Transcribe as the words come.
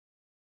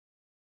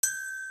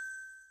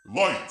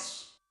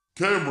Lights,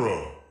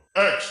 camera,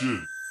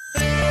 action!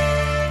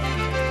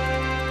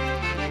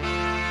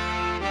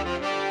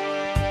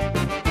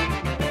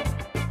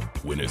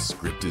 When a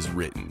script is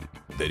written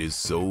that is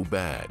so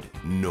bad,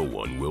 no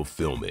one will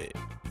film it.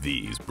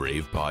 These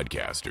brave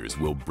podcasters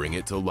will bring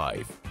it to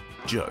life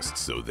just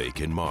so they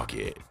can mock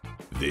it.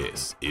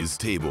 This is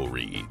Table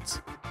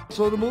Reads.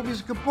 So the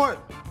movie's kaput,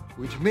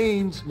 which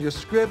means your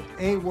script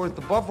ain't worth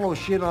the buffalo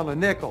shit on a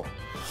nickel.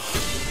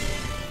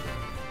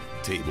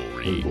 Table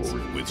Reads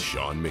with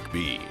Sean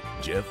McBee,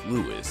 Jeff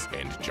Lewis,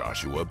 and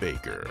Joshua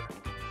Baker.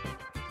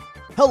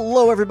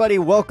 Hello, everybody.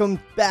 Welcome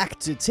back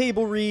to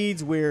Table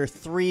Reads, where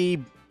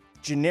three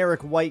generic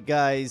white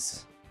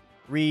guys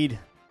read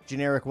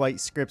generic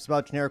white scripts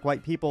about generic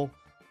white people.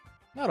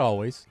 Not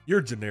always. You're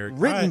generic.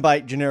 Written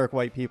by generic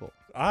white people.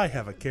 I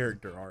have a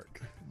character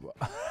arc.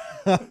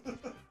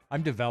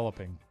 I'm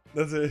developing.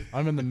 That's it.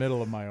 I'm in the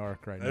middle of my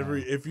arc right now.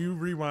 If you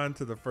rewind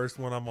to the first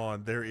one I'm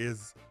on, there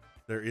is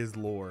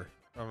lore.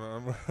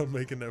 I'm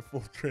making that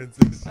full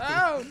transition.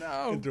 Oh,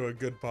 no. Into a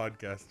good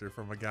podcaster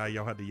from a guy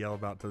y'all had to yell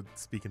about to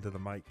speak into the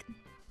mic.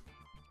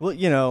 Well,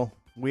 you know,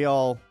 we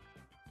all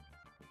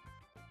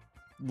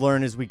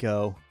learn as we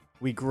go.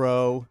 We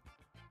grow.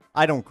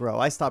 I don't grow.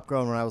 I stopped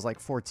growing when I was like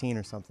 14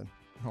 or something.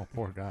 Oh,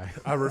 poor guy.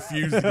 I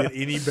refuse to get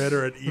any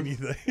better at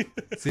anything.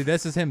 See,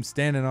 this is him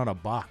standing on a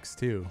box,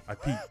 too. I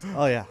peeked.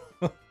 Oh, yeah.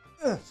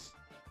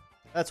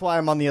 That's why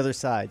I'm on the other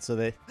side, so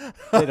they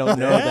don't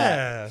know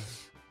that.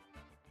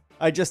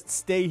 I just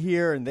stay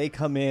here and they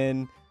come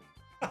in.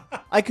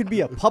 I could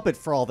be a puppet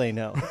for all they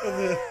know.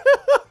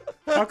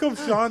 How come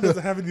Sean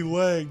doesn't have any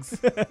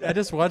legs? I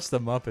just watched The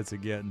Muppets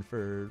again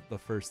for the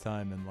first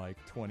time in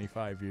like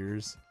 25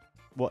 years.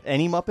 What,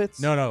 any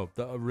Muppets? No,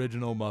 the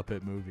original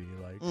Muppet movie.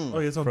 Like, Oh,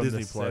 yeah, it's on from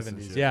Disney the Plus. and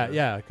 70s. shit, Yeah, right?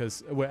 yeah,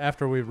 because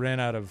after we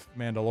ran out of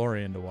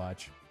Mandalorian to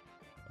watch,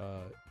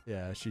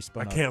 she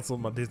spun I out.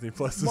 canceled my Disney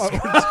Plus My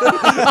subscription.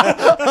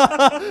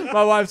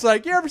 wife's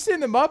like, "You ever seen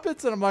the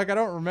Muppets?" And I'm like, "I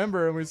don't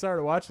remember." And we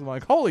started watching. I'm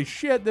like, "Holy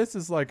shit, this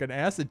is like an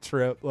acid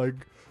trip!" Like,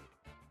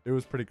 it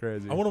was pretty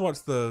crazy. I want to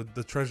watch the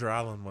Treasure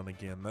Island one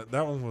again.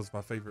 That one was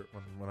my favorite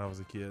one when I was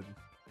a kid.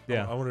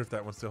 Yeah. I wonder if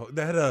that one still.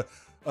 They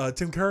had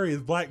Tim Curry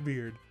as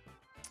Blackbeard.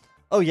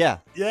 Oh, yeah.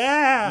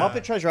 Yeah.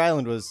 Muppet Treasure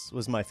Island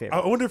was my favorite.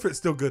 I wonder if it's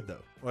still good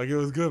though. Like it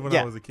was good when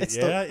I was a kid. it's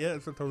still-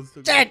 It's totally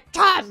still good. Dead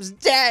Tom's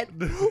dead.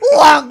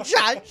 Long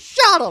shot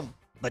shot him.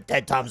 But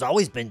Dead Tom's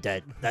always been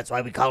dead. That's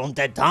why we call him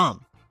Dead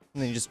Tom.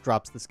 And then he just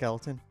drops the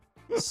skeleton.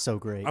 So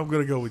great. I'm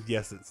gonna go with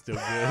yes. It's still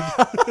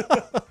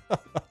good.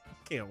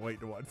 Can't wait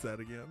to watch that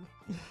again.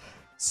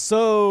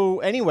 So,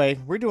 anyway,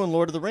 we're doing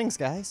Lord of the Rings,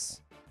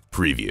 guys.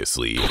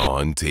 Previously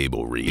on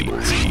Table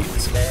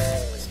Reads.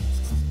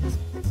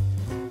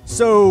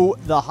 So,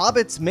 the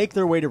hobbits make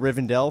their way to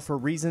Rivendell for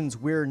reasons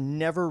we're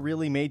never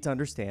really made to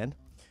understand,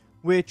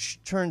 which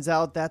turns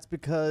out that's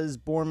because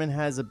Boorman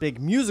has a big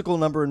musical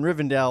number in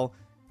Rivendell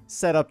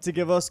set up to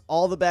give us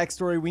all the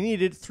backstory we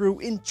needed through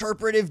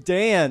interpretive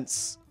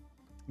dance.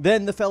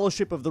 Then the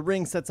Fellowship of the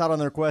Ring sets out on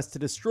their quest to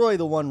destroy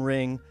the One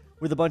Ring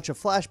with a bunch of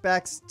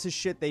flashbacks to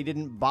shit they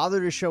didn't bother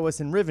to show us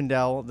in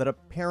Rivendell that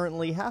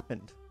apparently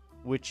happened,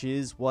 which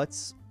is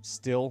what's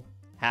still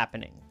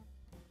happening.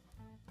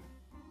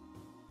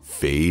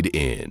 Fade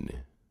in.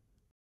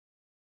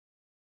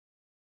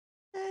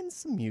 And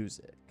some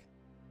music.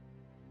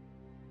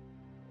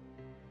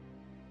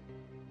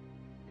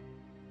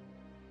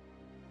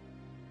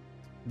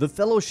 The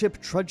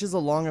Fellowship trudges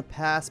along a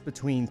pass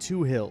between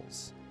two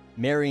hills.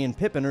 Merry and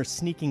Pippin are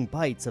sneaking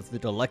bites of the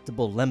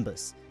delectable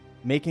lembas,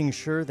 making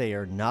sure they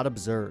are not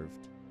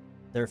observed.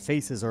 Their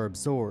faces are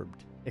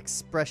absorbed,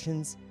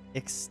 expressions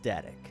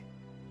ecstatic.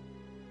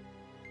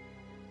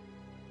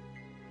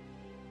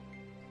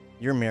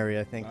 You're Merry,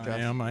 I think, Josh.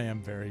 I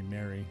am very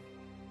merry.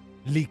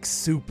 Leek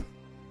soup,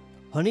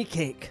 Honey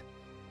cake,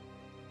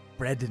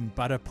 bread and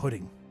butter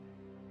pudding,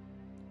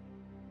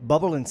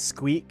 Bubble and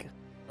Squeak,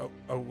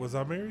 Oh, was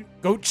I married?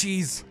 goat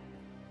cheese.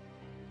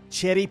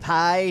 cherry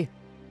pie.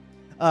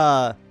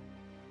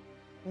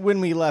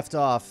 When we left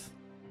off,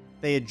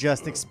 they had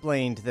just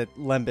explained that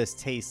lembas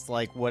tastes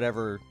like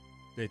whatever.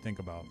 They think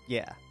about.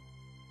 Yeah.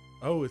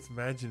 Oh, it's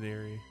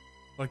imaginary,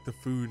 like the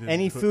food.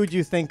 Any food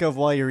you think of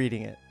while you're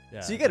eating it.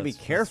 Yeah, So you gotta be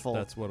that's- careful.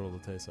 That's what it'll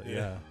taste like. Yeah.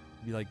 Yeah.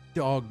 Be like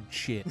dog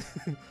shit.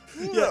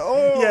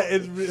 Yeah,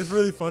 it's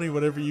really funny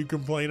whenever you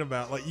complain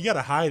about, like, you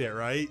gotta hide it,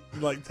 right? You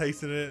like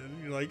tasting it,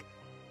 and you're like,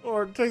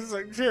 oh, it tastes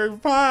like cherry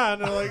pie,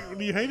 and they're like,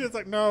 do you hate it? It's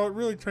like, no, it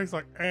really tastes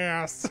like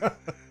ass.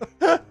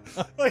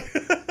 Like,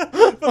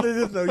 but they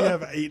didn't know you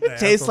have 8.5.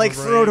 Tastes like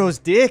Frodo's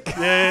dick.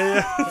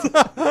 Yeah.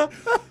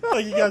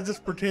 Like you gotta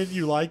just pretend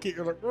you like it.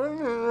 You're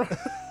like,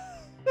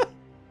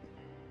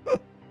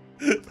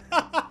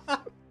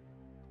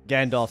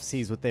 Gandalf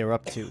sees what they are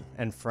up to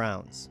and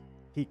frowns.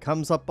 He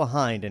comes up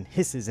behind and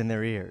hisses in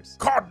their ears.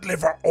 cod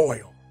liver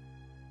oil.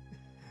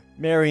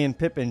 Merry and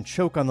Pippin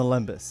choke on the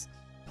lembas.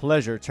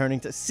 Pleasure turning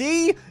to...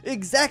 See?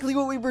 Exactly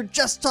what we were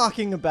just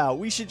talking about.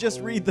 We should just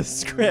read the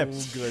script.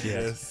 Oh,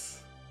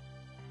 goodness.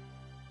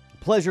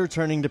 Pleasure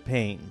turning to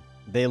pain.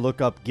 They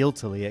look up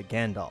guiltily at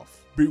Gandalf.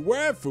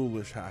 Beware,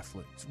 foolish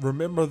halflings.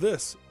 Remember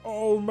this.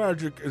 All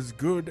magic is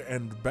good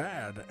and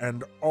bad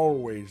and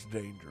always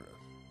dangerous.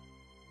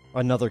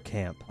 Another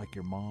camp. Like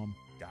your mom.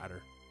 Got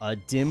her. A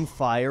dim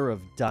fire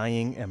of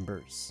dying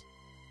embers.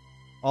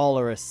 All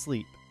are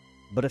asleep,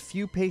 but a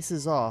few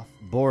paces off,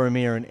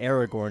 Boromir and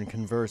Aragorn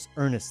converse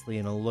earnestly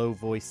in low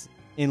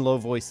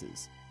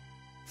voices.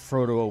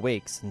 Frodo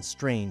awakes and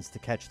strains to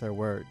catch their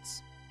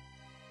words.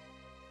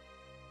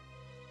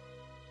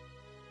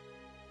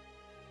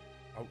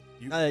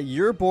 Oh,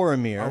 You're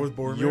Boromir. I was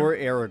Boromir? You're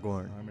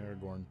Aragorn. I'm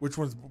Aragorn. Which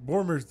one's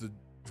Boromir's the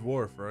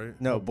dwarf, right?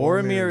 No, Oh,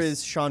 Boromir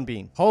is Sean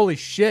Bean. Holy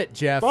shit,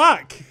 Jeff.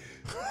 Fuck!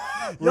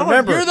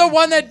 Remember, You're the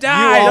one that you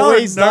died.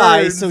 always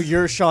die, nerds. so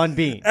you're Sean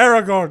Bean.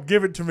 Aragorn,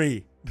 give it to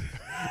me.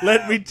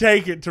 Let me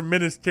take it to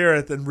Minas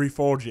Tirith and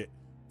reforge it.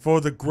 For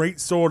the great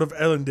sword of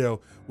Elendil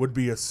would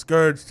be a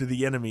scourge to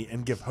the enemy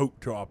and give hope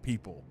to our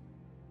people.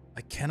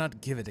 I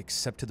cannot give it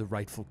except to the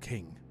rightful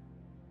king.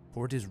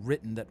 For it is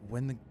written that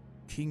when the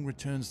king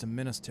returns to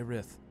Minas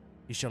Tirith,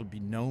 he shall be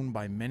known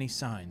by many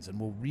signs and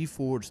will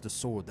reforge the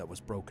sword that was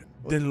broken.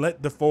 Then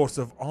let the force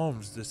of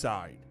arms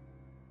decide.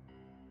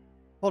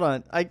 Hold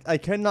on. I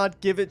cannot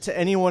give it to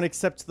anyone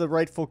except to the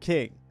rightful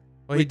king.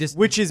 Well,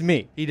 which is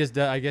me. He just.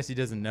 I guess he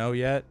doesn't know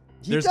yet.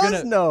 He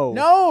does know.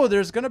 No,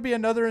 there's gonna be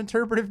another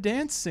interpretive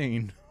dance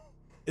scene.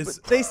 It's,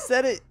 But they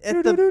said it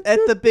at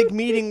the big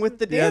meeting with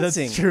the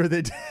dancing. Yeah, that's true.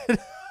 They did.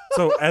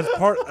 so as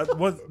part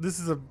this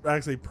is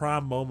actually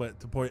prime moment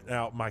to point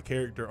out my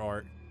character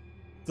arc.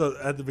 So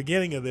at the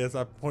beginning of this,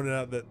 I pointed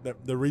out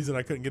that the reason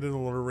I couldn't get into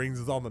Lord of the Rings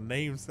is all the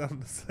names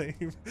sound the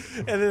same,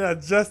 and then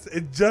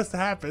it just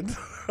happened.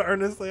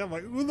 Earnestly, I'm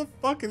like, who the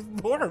fuck is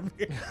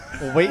Boromir?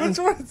 Well, wait Which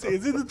one is he?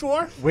 Is he the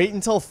dwarf? Wait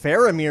until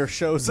Faramir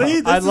shows See,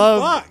 up. this is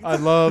fucked. I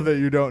love that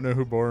you don't know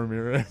who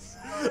Boromir is.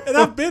 And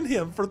I've been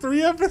him for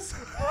 3 episodes.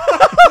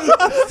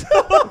 I'm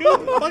still like,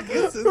 who the fuck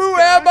is this Who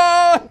guy? am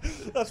I?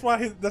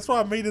 That's why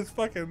I made his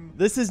fucking.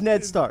 This is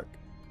Ned Stark.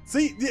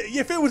 See,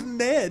 if it was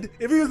Ned,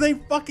 if he was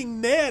named fucking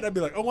Ned, I'd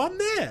be like, oh, I'm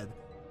Ned.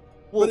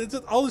 Well, But it's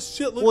just, all this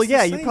shit looks well,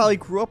 yeah, the you same. probably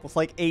grew up with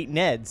like 8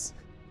 Neds.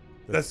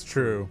 That's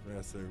true.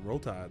 That's a Roll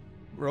Tide.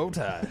 Roll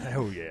Tide.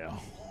 Oh yeah.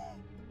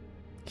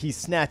 He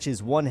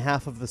snatches one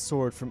half of the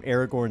sword from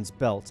Aragorn's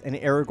belt, and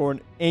Aragorn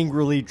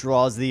angrily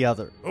draws the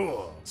other.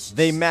 Oh.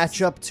 They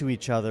match up to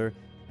each other,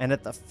 and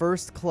at the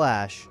first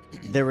clash,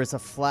 there is a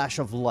flash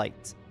of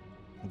light.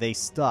 They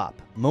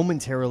stop,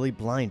 momentarily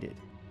blinded.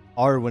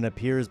 Arwen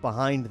appears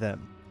behind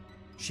them.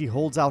 She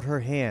holds out her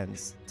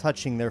hands,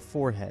 touching their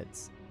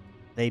foreheads.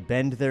 They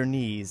bend their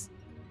knees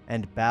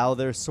and bow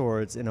their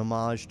swords in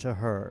homage to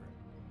her.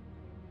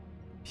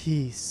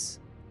 Peace.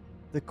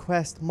 The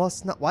quest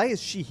must not... Why is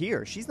she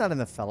here? She's not in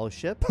the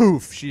Fellowship.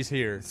 Poof, she's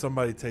here.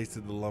 Somebody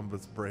tasted the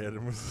Lumbus bread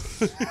and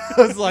was.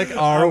 It's like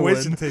I wish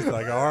Arwen. it tasted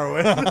like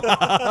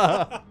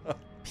Arwen.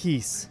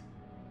 Peace.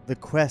 The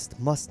quest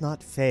must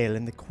not fail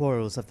in the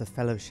quarrels of the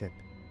Fellowship.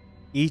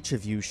 Each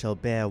of you shall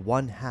bear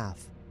one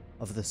half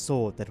of the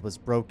sword that was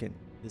broken.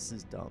 This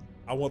is dumb.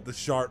 I want the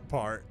sharp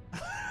part.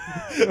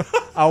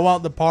 I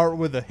want the part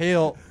with the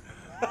hilt.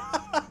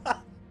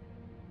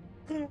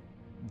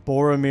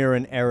 Boromir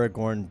and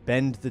Aragorn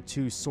bend the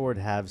two sword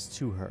halves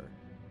to her.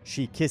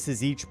 She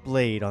kisses each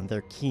blade on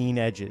their keen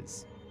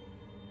edges.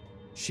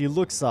 She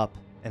looks up,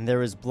 and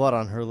there is blood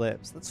on her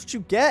lips. That's what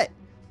you get.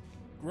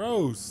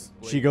 Gross.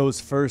 She goes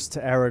first to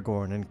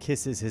Aragorn and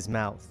kisses his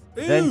mouth,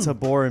 then Ew. to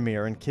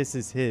Boromir and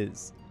kisses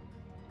his.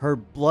 Her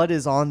blood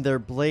is on their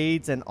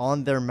blades and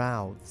on their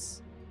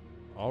mouths.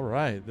 All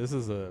right, this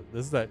is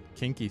that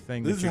kinky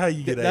thing. This that is how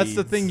you get That's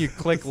the AIDS. thing you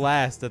click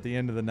last at the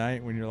end of the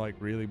night when you're like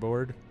really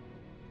bored.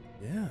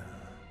 Yeah.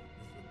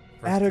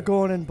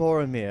 Aragorn and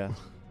Boromir,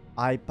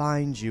 I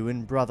bind you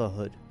in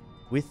brotherhood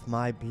with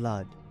my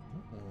blood.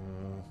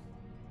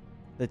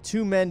 The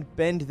two men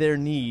bend their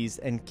knees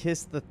and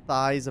kiss the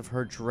thighs of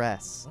her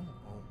dress.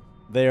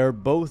 They are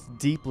both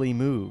deeply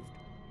moved.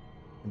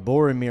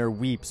 Boromir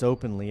weeps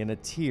openly, and a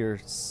tear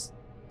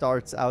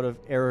starts out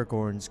of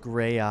Aragorn's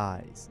gray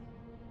eyes.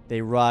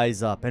 They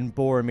rise up, and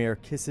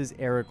Boromir kisses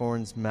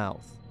Aragorn's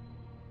mouth.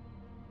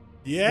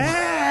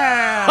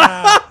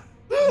 Yeah.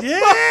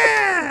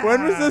 Yeah.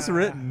 When was this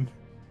written?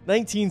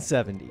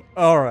 1970.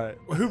 All right.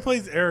 Who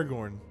plays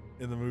Aragorn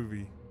in the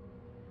movie?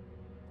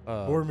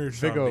 Boromir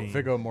Sean Bean.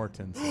 Viggo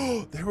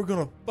Mortensen. They were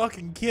gonna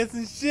fucking kiss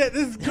and shit.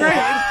 This is great.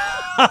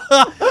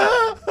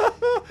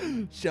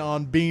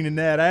 Sean Bean in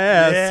that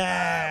ass.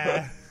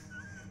 Yeah.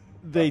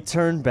 They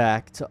turn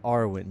back to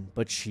Arwen,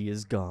 but she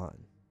is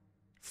gone.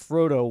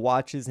 Frodo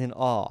watches in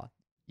awe.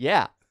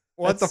 Yeah.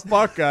 What the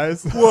fuck,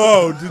 guys?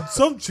 Whoa! Did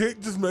some chick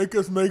just make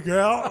us make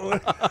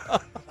out?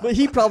 But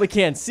he probably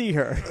can't see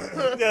her.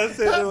 That's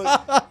it. They're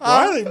like,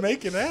 why are they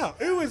making out?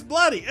 Ooh, it's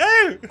bloody.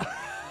 Ooh.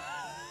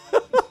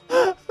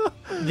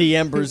 The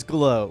embers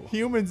glow.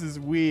 Humans is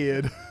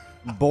weird.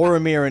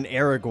 Boromir and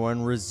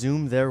Aragorn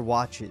resume their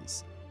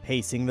watches,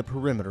 pacing the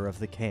perimeter of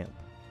the camp.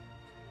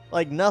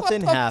 Like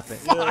nothing happened.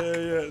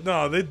 Yeah.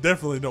 No, they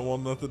definitely don't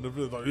want nothing to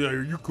be like, yeah,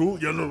 are you cool?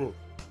 Yeah, no.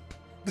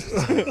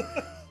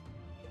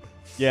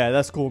 Yeah,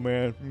 that's cool,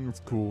 man.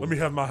 It's cool. Let me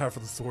have my half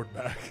of the sword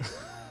back.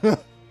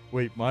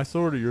 Wait, my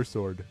sword or your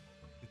sword?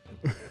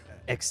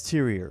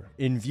 Exterior,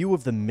 in view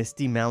of the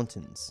misty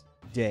mountains,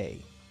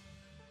 day.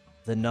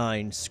 The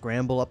 9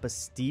 scramble up a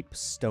steep,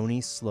 stony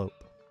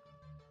slope.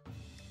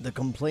 The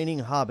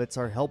complaining hobbits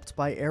are helped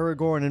by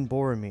Aragorn and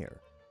Boromir.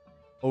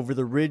 Over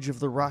the ridge of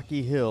the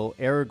rocky hill,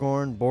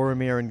 Aragorn,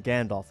 Boromir, and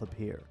Gandalf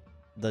appear,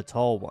 the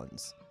tall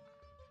ones.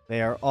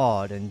 They are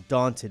awed and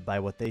daunted by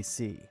what they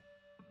see.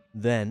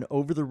 Then,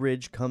 over the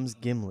ridge comes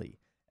Gimli.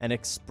 An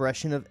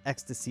expression of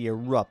ecstasy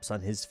erupts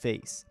on his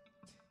face.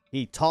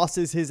 He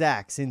tosses his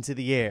axe into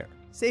the air.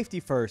 Safety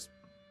first.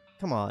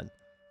 Come on.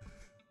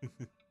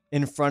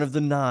 In front of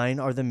the 9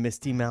 are the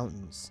misty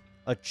mountains,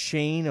 a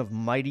chain of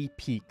mighty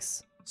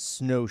peaks,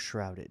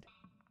 snow-shrouded.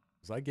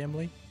 Was I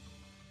Gimli?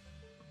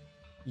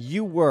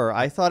 You were.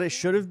 I thought it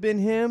should have been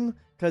him,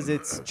 because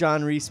it's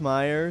John Rhys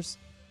Meyers.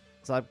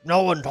 It's like,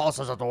 no one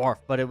tosses a dwarf,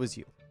 but it was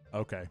you.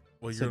 Okay.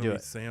 Well, So you're do going to it.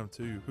 be Sam,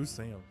 too. Who's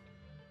Sam?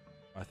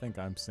 I think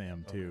I'm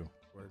Sam, too.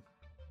 Word.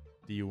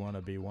 Do you want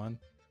to be one?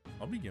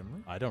 I'll be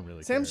Gimli. I don't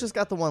really Sam's care. just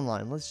got the one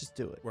line. Let's just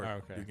do it. Word.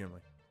 Okay. Do Gimli.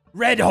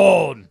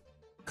 Redhorn,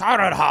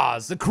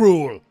 Caradhas the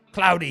cruel,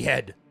 cloudy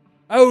head.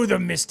 Oh, the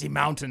misty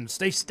mountains,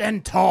 they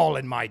stand tall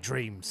in my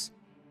dreams.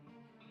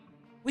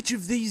 Which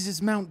of these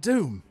is Mount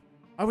Doom?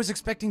 I was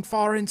expecting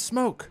far-in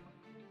smoke.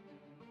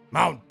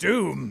 Mount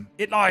Doom,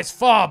 it lies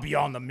far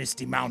beyond the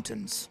misty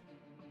mountains.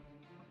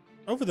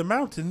 Over the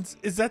mountains?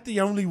 Is that the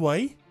only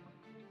way?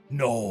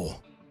 No,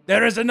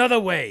 there is another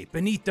way.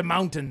 Beneath the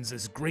mountains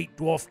is great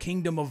dwarf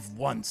kingdom of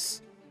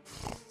once.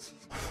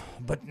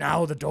 But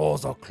now the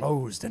doors are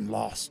closed and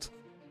lost,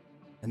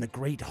 and the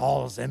great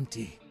hall's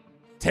empty.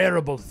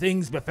 Terrible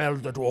things befell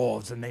the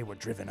dwarves, and they were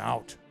driven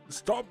out.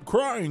 Stop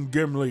crying,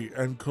 Gimli,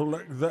 and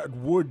collect that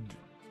wood.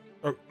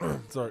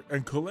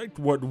 And collect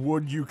what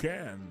wood you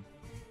can.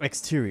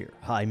 Exterior,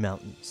 high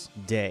mountains,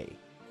 day.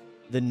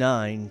 The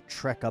 9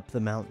 trek up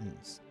the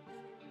mountains.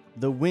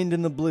 The wind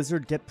and the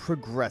blizzard get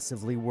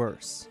progressively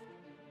worse.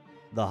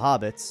 The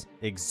hobbits,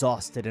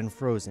 exhausted and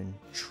frozen,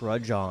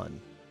 trudge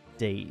on,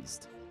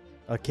 dazed.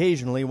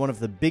 Occasionally, one of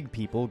the big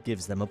people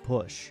gives them a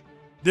push.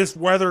 This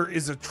weather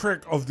is a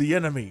trick of the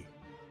enemy.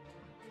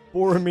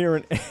 Boromir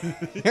and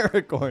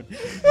Aragorn.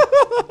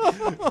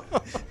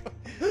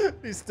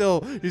 He's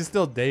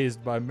still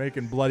dazed by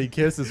making bloody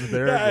kisses with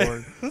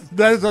Aragorn.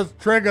 That's a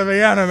trick of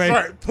the enemy.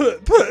 Sorry,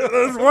 put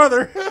this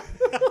weather.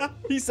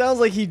 He sounds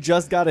like he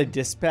just got a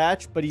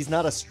dispatch, but he's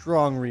not a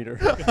strong reader.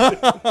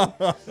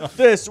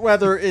 This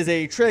weather is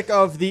a trick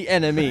of the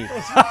enemy.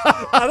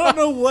 I don't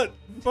know what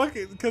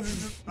fucking, because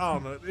it's just, I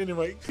don't know.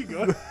 Anyway, keep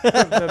going.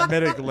 The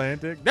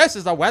mid-Atlantic. This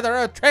is the weather,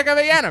 a trick of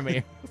the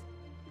enemy.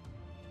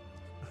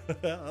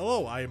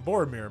 Hello, I am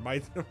Boromir.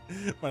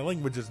 My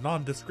language is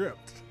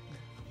nondescript.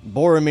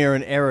 Boromir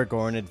and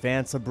Aragorn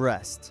advance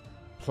abreast,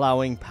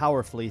 plowing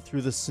powerfully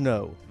through the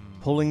snow,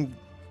 pulling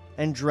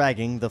and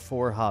dragging the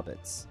 4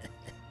 hobbits.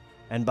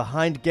 And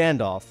behind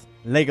Gandalf,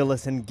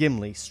 Legolas and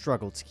Gimli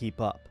struggle to keep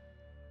up.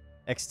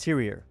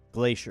 Exterior,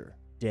 glacier,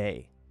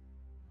 day.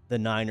 The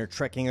 9 are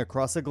trekking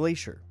across a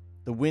glacier.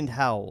 The wind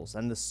howls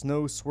and the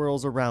snow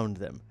swirls around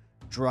them,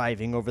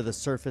 driving over the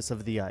surface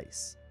of the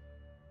ice.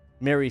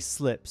 Merry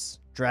slips,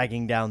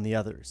 dragging down the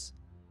others.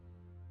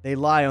 They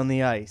lie on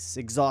the ice,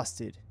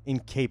 exhausted,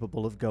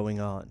 incapable of going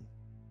on.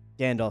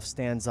 Gandalf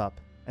stands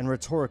up and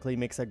rhetorically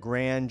makes a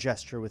grand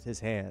gesture with his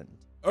hand.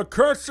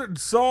 Accursed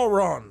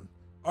Sauron,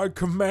 I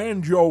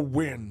command your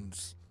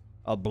winds.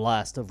 A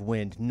blast of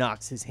wind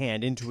knocks his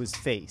hand into his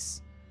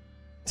face.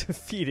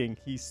 Defeated,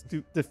 he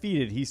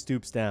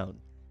stoops down.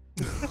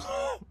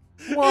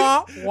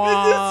 Wah,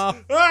 wah.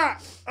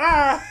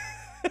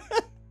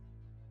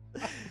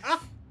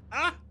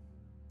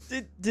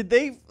 Did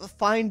they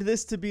find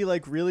this to be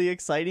like really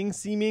exciting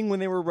seeming when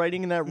they were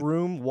writing in that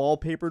room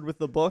wallpapered with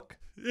the book?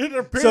 It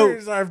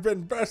appears I've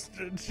been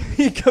bested.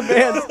 He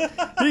commands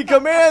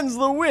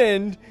the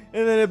wind,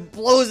 and then it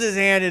blows his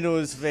hand into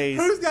his face.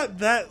 Who's got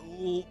that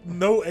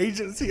no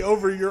agency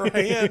over your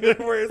hand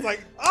where it's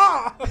like,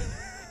 ah!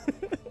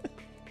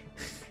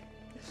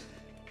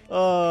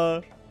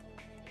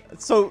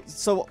 So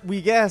we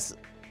guess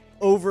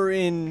over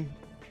in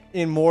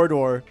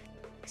Mordor,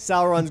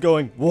 Sauron's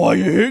going, "Why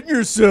you hitting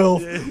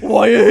yourself?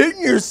 Why you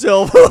hitting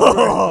yourself?"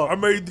 I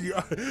made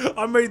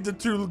the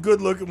 2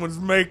 good-looking ones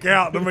make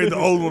out, and I made the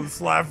old one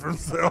slap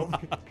himself.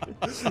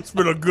 It's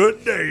been a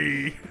good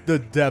day. The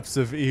depths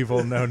of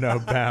evil know no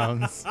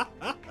bounds.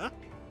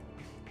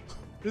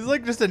 He's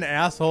like just an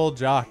asshole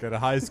jock at a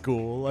high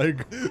school.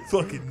 Like,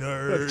 Fucking I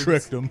nerds.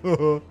 tricked him.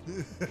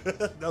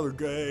 Another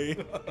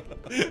gay.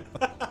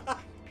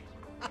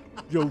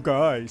 Yo,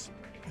 guys,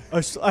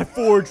 I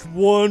forged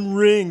one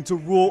ring to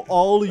rule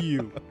all of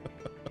you.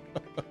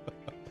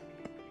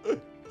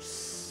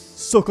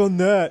 Suck on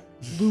that,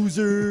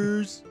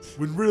 losers.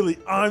 When really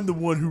I'm the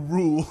one who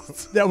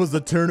rules. That was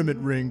the tournament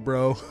ring,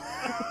 bro.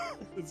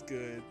 That's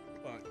good.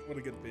 Fuck, what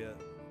a good bit.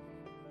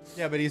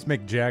 Yeah, but he's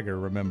Mick Jagger,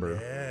 remember?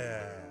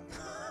 Yeah.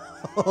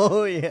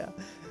 Oh, yeah.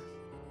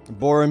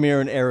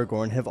 Boromir and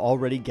Aragorn have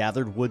already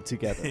gathered wood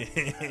together.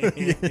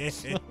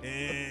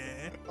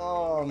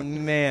 Oh,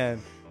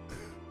 man.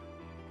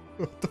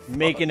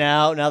 Making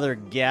out, now they're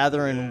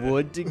gathering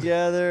wood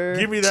together.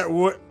 Give me that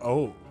wood.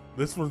 Oh,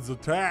 this one's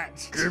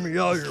attached. Give me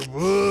all your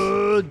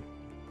wood.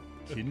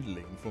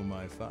 Kindling for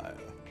my fire.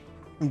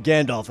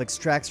 Gandalf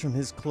extracts from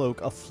his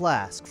cloak a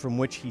flask from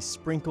which he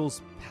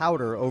sprinkles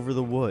powder over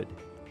the wood.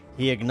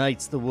 He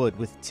ignites the wood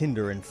with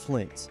tinder and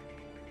flint.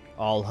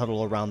 All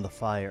huddle around the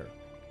fire.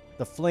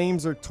 The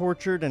flames are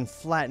tortured and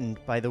flattened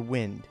by the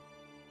wind.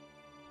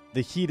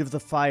 The heat of the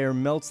fire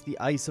melts the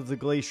ice of the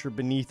glacier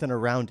beneath and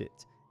around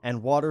it,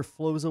 and water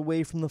flows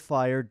away from the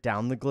fire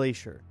down the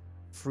glacier,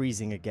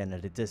 freezing again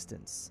at a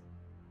distance.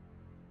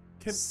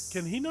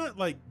 Can he not,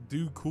 like,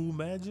 do cool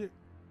magic?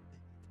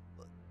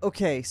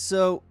 Okay,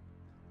 so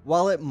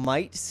while it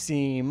might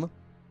seem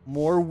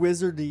more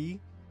wizardy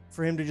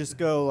for him to just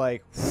go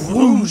like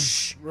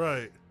whoosh,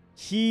 Right.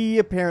 he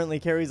apparently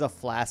carries a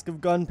flask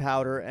of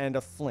gunpowder and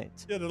a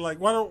flint. Yeah, they're like,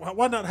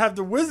 why not have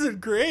the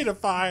wizard create a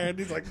fire? And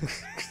he's like,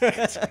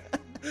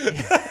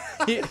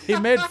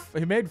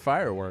 he made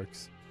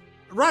fireworks.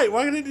 right,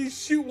 why didn't he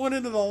shoot one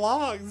into the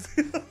logs?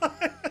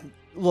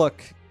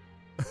 Look,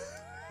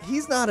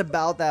 he's not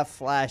about that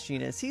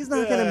flashiness. He's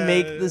not gonna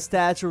make the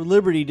Statue of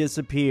Liberty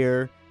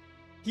disappear.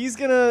 He's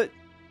gonna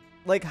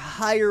like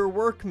hire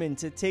workmen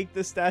to take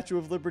the Statue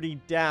of Liberty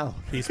down.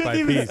 Piece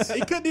by piece.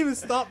 He couldn't even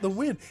stop the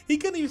wind. He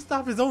couldn't even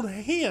stop his own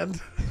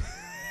hand.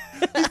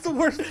 He's the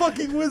worst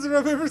fucking wizard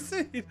I've ever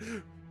seen.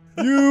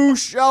 You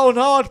shall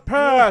not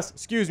pass.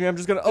 Excuse me, I'm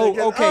just gonna.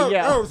 Oh, okay,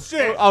 yeah. Oh,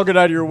 shit. I'll get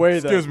out of your way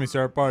then. Excuse me,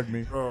 sir. Pardon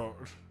me. Oh.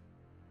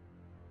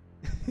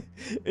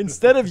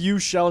 Instead of "you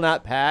shall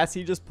not pass,"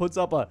 he just puts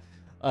up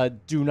a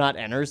 "do not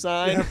enter"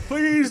 sign. Yeah,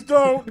 please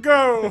don't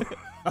go.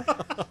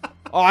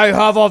 I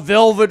have a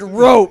velvet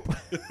rope.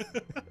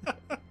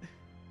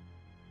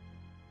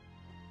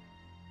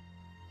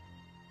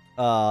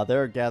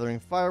 They're gathering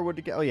firewood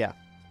together. Oh, yeah.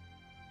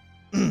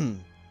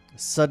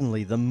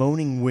 Suddenly, the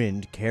moaning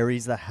wind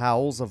carries the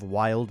howls of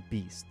wild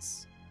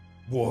beasts.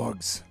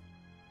 Wargs.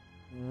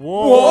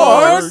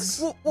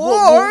 Wargs?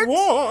 Wargs?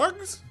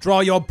 Wargs?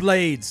 Draw your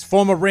blades.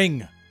 Form a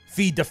ring.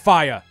 Feed the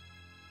fire.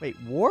 Wait,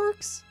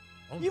 wargs?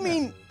 Oh, You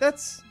mean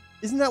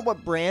isn't that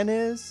what Bran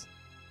is?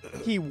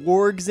 He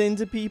wargs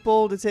into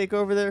people to take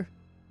over their...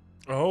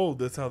 Oh,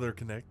 that's how they're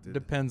connected.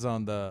 Depends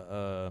on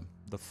the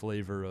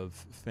flavor of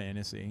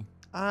fantasy.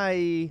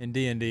 I In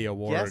D&D, a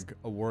Yes.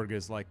 warg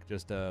is like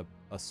just a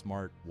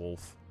smart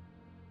wolf.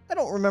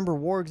 don't remember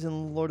wargs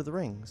in Lord of the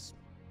Rings.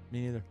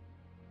 Me neither.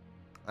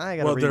 I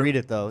gotta reread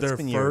it, though. It's They're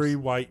been furry years.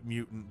 white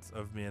mutants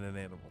of men and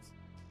animals.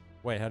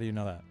 Wait, how do you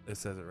know that? It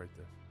says it right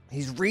there.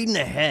 He's reading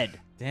ahead.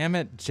 Damn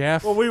it,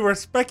 Jeff. Well, we were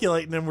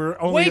speculating and we're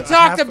only We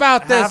talked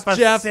about this, half a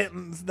Jeff.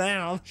 sentence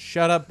down.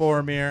 Shut up,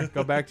 Boromir.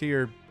 Go back to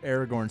your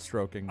Aragorn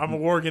stroking. I'm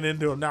warging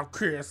into him now,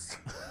 Chris.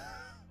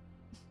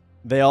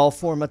 They all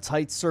form a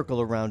tight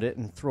circle around it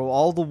and throw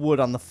all the wood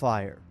on the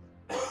fire.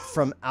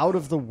 From out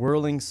of the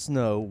whirling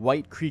snow,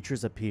 white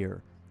creatures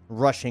appear,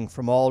 rushing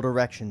from all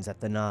directions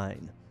at the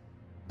nine.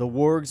 The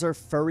wargs are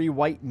furry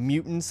white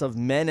mutants of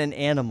men and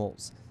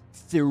animals,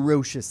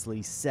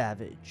 ferociously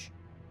savage.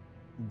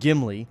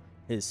 Gimli,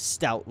 his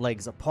stout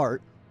legs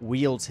apart,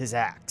 wields his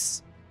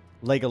axe.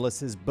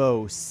 Legolas's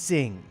bow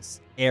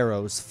sings,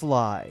 arrows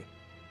fly.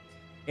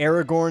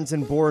 Aragorn's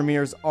and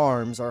Boromir's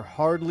arms are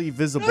hardly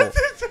visible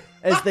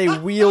as they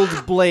wield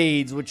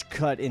blades which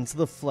cut into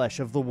the flesh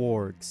of the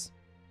wargs.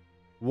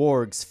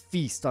 Wargs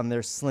feast on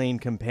their slain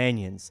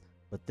companions,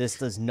 but this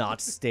does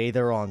not stay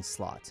their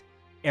onslaught.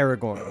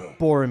 Aragorn,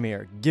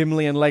 Boromir,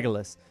 Gimli, and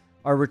Legolas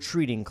are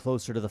retreating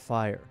closer to the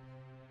fire.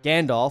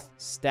 Gandalf,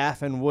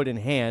 staff and wood in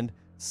hand,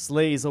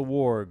 slays a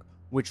warg,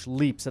 which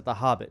leaps at the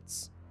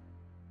hobbits.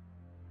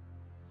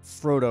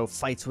 Frodo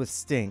fights with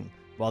Sting,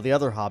 while the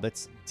other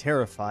hobbits,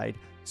 terrified,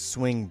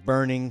 swing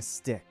burning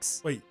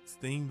sticks. Wait,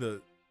 Sting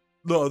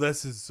No,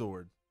 that's his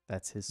sword.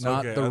 That's his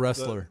Not Okay, the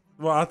wrestler.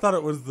 Well, I thought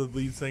it was the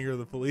lead singer of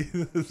the Police.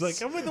 It's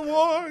like, I'm with the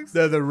wargs.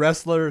 The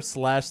wrestler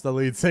 / the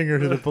lead singer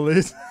to the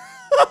Police.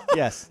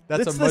 Yes,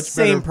 That's it's a the much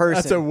same better, person.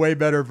 That's a way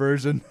better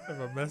version. I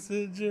have a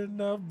message in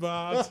a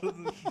box.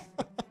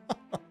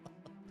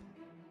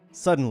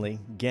 Suddenly,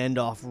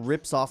 Gandalf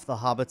rips off the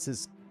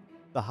hobbits'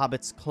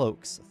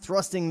 cloaks,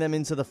 thrusting them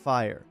into the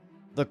fire.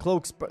 The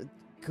cloaks...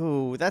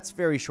 Ooh, that's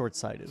very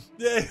short-sighted.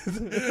 Yeah.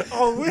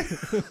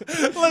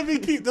 Let me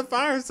keep the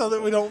fire so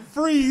that we don't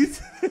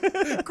freeze.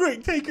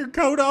 Quick, take your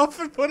coat off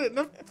and put it in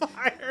the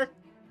fire.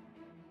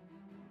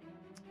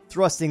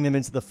 Thrusting them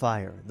into the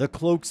fire, the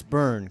cloaks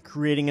burn,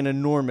 creating an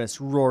enormous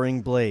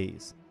roaring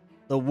blaze.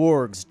 The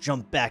wargs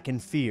jump back in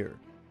fear.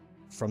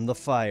 From the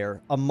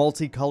fire, a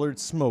multicolored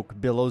smoke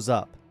billows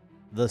up.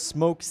 The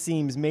smoke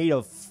seems made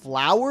of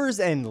flowers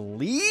and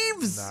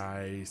leaves?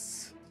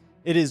 Nice.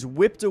 It is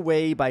whipped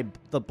away by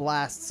the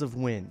blasts of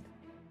wind.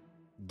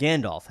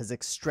 Gandalf has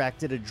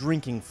extracted a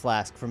drinking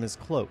flask from his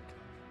cloak.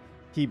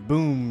 He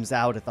booms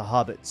out at the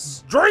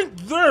hobbits. Drink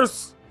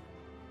this!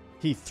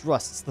 He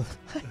thrusts the...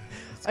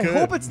 I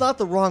hope it's not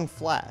the wrong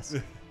flask.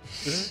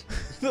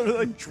 They're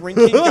like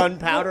drinking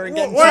gunpowder and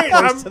getting too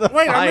close to the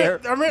fire.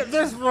 I meant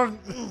this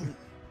one.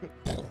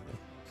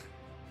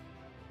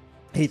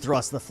 He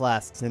thrusts the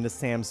flasks into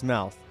Sam's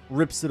mouth,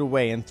 rips it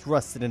away, and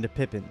thrusts it into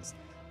Pippin's.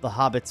 The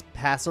hobbits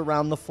pass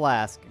around the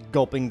flask,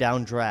 gulping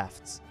down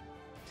drafts.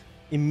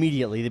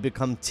 Immediately, they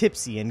become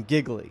tipsy and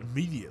giggly.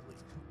 Immediately.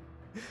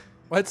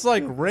 It's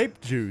like rape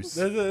juice.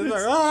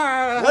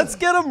 Let's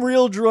get them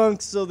real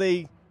drunk so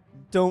they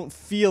don't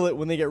feel it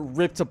when they get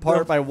ripped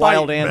apart by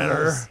wild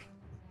animals.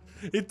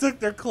 He took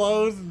their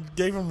clothes and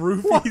gave them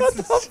roofies. What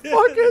the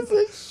fuck is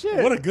this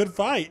shit? What a good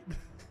fight.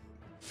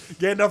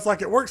 Gandalf's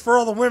like, it works for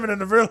all the women in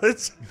the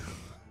village.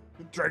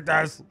 Drink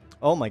this.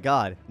 Oh my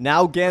god.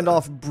 Now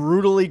Gandalf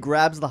brutally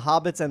grabs the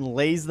hobbits and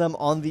lays them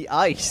on the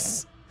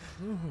ice.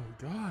 Oh,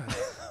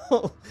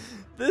 God.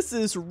 This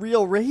is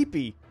real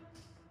rapey.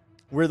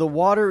 Where the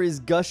water is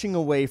gushing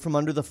away from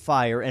under the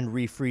fire and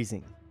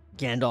refreezing.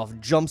 Gandalf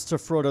jumps to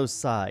Frodo's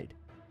side.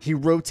 He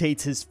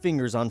rotates his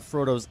fingers on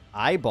Frodo's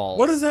eyeballs.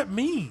 What does that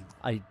mean?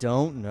 I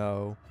don't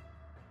know.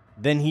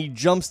 Then he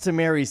jumps to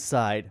Merry's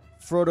side.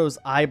 Frodo's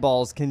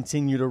eyeballs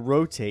continue to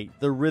rotate.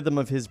 The rhythm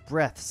of his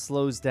breath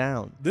slows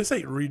down. This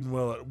ain't reading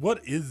well.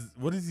 What is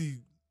he?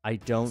 I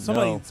don't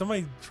know.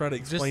 Somebody try to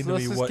explain to me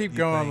Let's what just keep you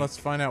going. think. Let's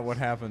find out what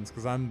happens,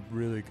 because I'm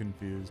really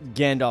confused.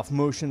 Gandalf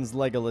motions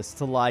Legolas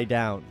to lie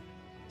down.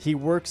 He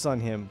works on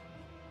him.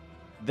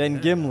 Then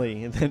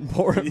Gimli, and then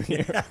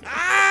Boromir.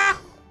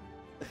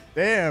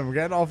 Damn,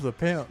 get off the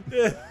pimp.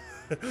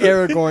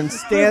 Aragorn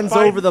stands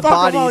Fight, over the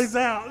fuck him while bodies. he's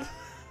out.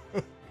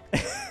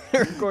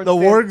 Aragorn The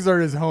stands- wargs are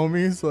his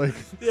homies. Like,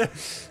 Yeah.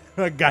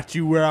 I got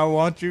you where I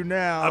want you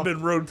now. I've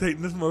been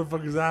rotating this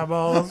motherfucker's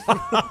eyeballs.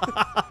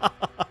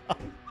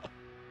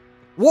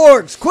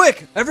 Wargs,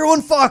 quick!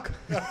 Everyone fuck!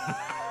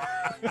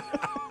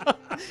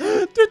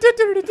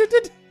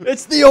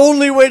 It's the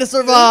only way to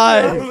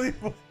survive!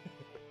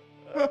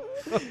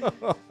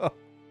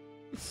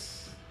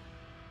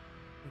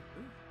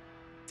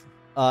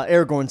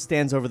 Aragorn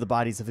stands over the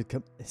bodies of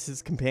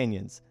his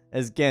companions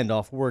as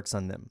Gandalf works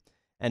on them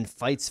and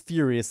fights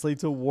furiously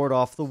to ward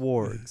off the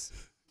wargs.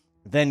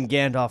 Then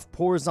Gandalf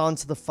pours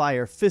onto the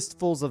fire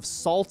fistfuls of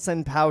salts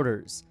and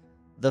powders.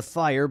 The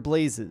fire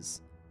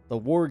blazes. The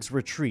wargs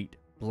retreat,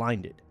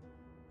 blinded.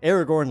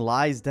 Aragorn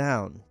lies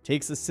down,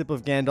 takes a sip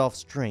of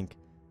Gandalf's drink,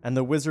 and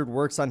the wizard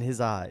works on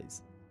his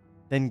eyes.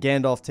 Then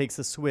Gandalf takes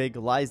a swig,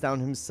 lies down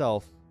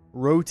himself,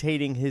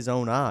 rotating his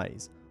own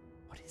eyes.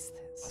 What is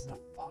this? What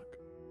the fuck?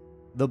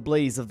 The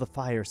blaze of the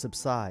fire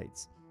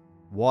subsides.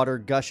 Water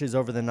gushes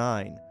over the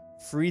nine,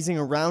 freezing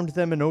around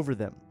them and over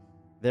them.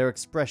 Their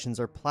expressions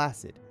are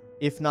placid,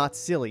 if not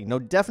silly. No,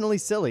 definitely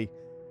silly.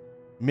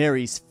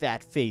 Merry's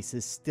fat face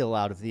is still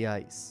out of the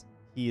ice.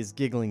 He is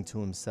giggling to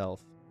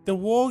himself. The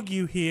warg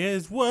you hear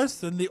is worse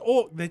than the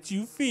orc that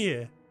you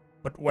fear.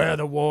 But where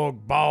the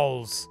warg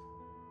bawls,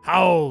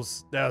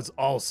 howls, there's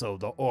also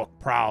the orc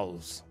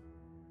prowls.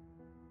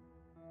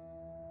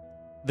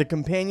 The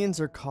companions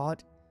are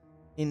caught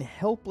in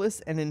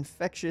helpless and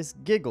infectious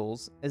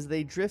giggles as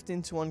they drift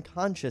into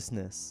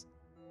unconsciousness.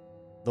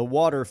 The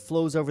water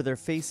flows over their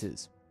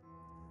faces,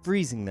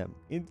 freezing them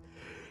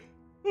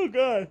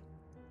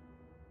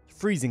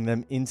freezing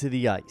them into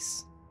the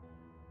ice.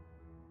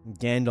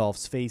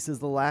 Gandalf's face is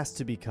the last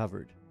to be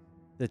covered.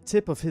 The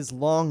tip of his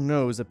long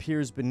nose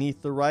appears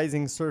beneath the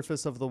rising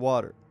surface of the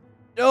water.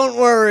 Don't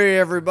worry,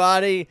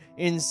 everybody.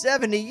 In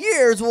 70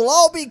 years, we'll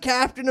all be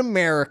Captain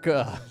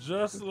America.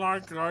 Just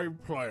like I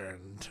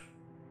planned.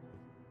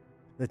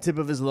 The tip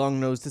of his long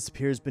nose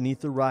disappears beneath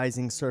the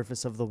rising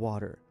surface of the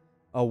water.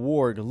 A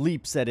warg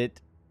leaps at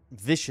it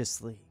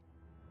viciously.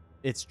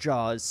 Its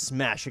jaws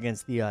smash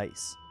against the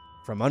ice.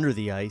 From under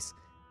the ice,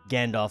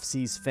 Gandalf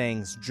sees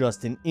fangs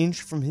just an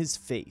inch from his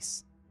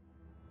face.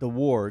 The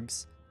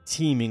wargs,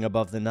 teeming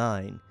above the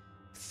nine,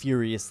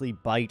 furiously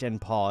bite and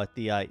paw at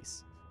the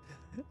ice.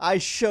 I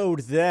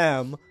showed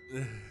them.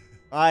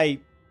 I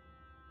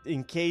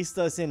encased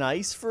us in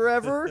ice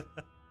forever.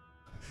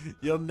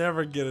 You'll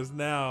never get us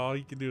now. All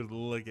you can do is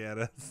look at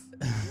us.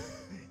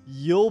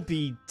 You'll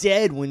be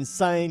dead when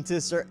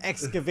scientists are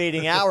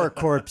excavating our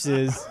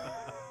corpses.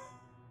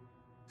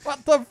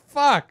 What the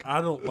fuck?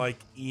 I don't like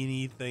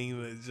anything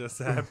that just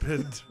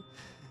happened.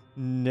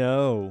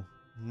 No.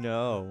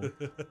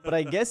 But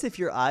I guess if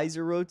your eyes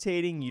are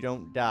rotating, you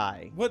don't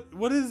die. What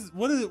is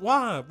it?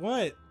 Why?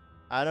 What?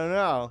 I don't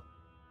know.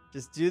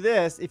 Just do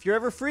this. If you're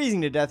ever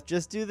freezing to death,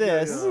 just do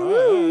this.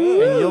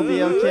 And you'll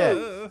be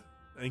okay.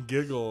 And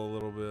giggle a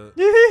little bit.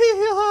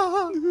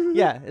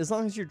 Yeah, as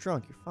long as you're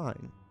drunk, you're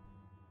fine.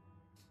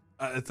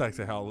 It's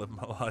actually how I live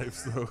my life,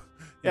 so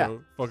Yeah.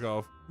 fuck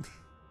off.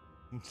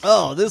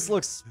 Oh, this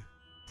looks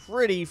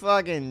pretty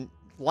fucking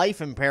life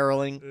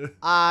imperiling.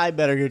 I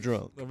better get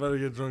drunk. I better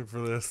get drunk for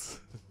this.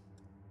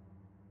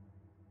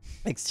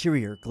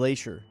 Exterior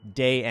glacier,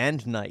 day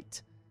and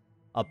night.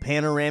 A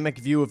panoramic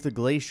view of the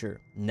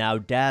glacier, now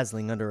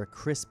dazzling under a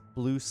crisp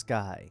blue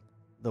sky.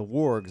 The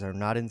wargs are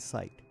not in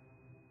sight.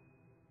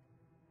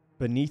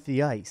 Beneath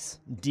the ice,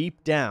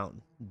 deep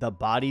down, the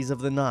bodies of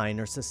the nine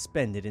are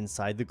suspended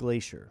inside the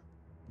glacier.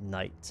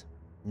 Night.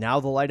 Now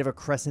the light of a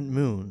crescent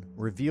moon,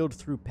 revealed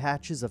through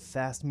patches of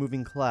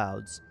fast-moving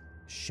clouds,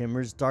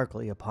 shimmers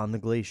darkly upon the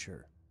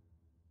glacier.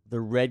 The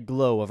red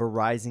glow of a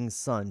rising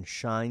sun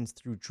shines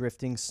through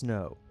drifting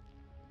snow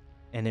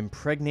and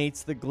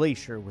impregnates the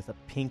glacier with a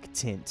pink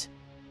tint.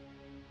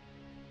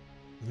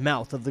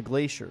 Mouth of the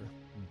glacier,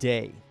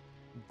 day.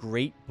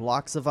 Great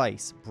blocks of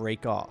ice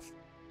break off.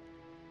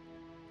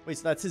 Wait,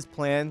 so that's his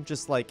plan?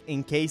 Just like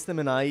encase them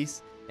in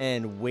ice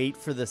and wait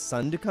for the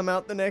sun to come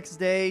out the next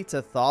day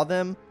to thaw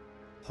them?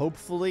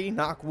 Hopefully,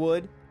 knock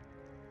wood.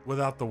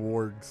 Without the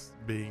wargs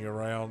being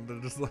around, they're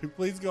just like,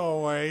 please go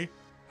away.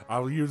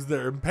 I'll use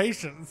their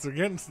impatience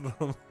against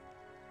them.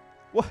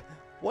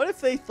 What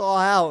if they thaw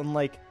out and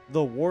like the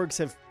wargs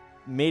have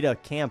made a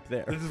camp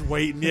there? They're just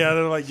waiting. Yeah,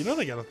 they're like,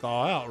 they gotta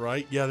thaw out,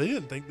 right? Yeah, they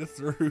didn't think this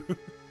through.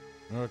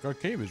 Look, our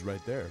cave is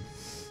right there.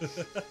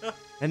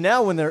 And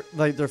now when they're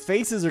like their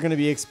faces are going to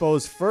be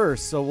exposed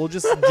first, so we'll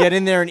just get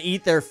in there and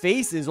eat their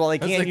faces while they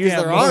can't use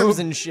their arms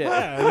and shit.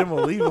 Yeah, and then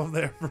we'll leave them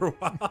there for a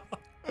while.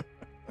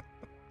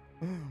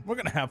 We're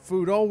gonna have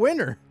food all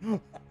winter.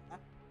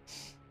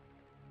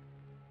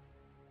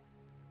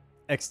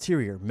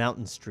 Exterior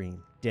mountain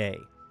stream, day.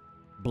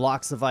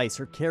 Blocks of ice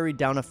are carried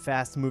down a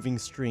fast-moving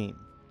stream.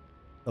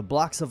 The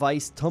blocks of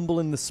ice tumble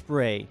in the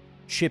spray,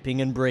 chipping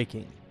and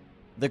breaking.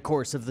 The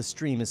course of the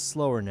stream is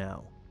slower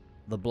now.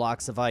 The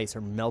blocks of ice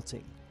are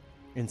melting.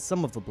 In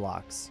some of the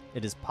blocks,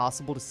 it is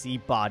possible to see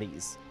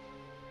bodies.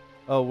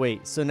 Oh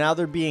wait, so now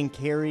they're being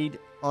carried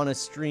on a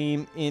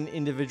stream in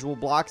individual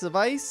blocks of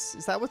ice?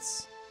 Is that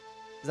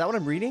what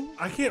I'm reading?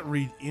 I can't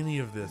read any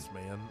of this,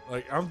 man.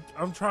 Like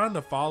I'm trying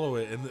to follow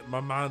it, and my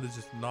mind is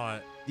just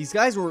not. These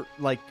guys were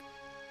like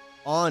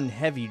on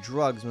heavy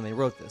drugs when they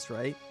wrote this,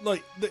 right?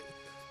 Like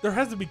there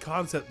has to be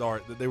concept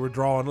art that they were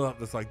drawing up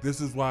that's like,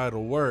 this is why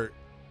it'll work.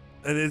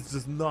 And it's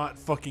just not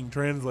fucking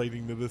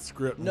translating to this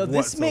script. No,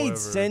 this made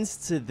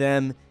sense to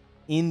them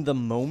in the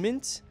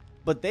moment,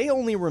 but they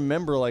only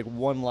remember like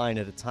one line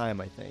at a time,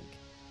 I think.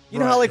 You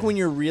know how like when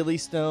you're really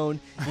stoned,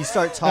 you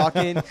start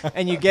talking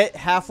and you get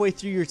halfway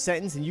through your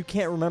sentence and you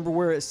can't remember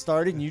where it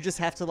started and you just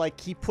have to like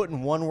keep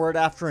putting one word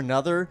after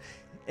another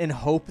and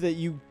hope that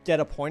you get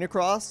a point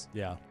across?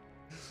 Yeah.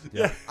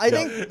 Yeah. I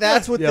think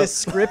that's what this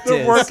script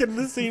They're is. working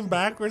the scene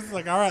backwards. It's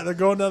like, all right, they're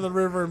going down the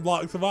river in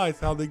blocks of ice.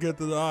 How'd they get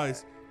to the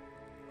ice?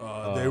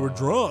 They were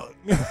drunk.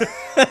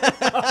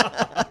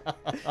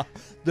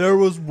 There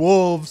was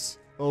wolves.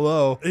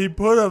 Hello. He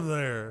put them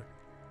there.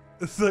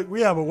 It's like,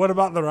 yeah, but what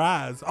about their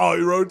eyes? Oh,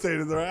 he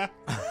rotated their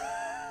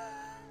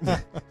eyes.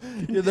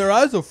 Yeah, their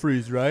eyes will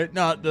freeze, right?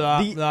 Not if the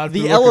you're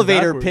looking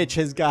elevator backwards. pitch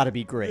has got to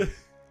be great.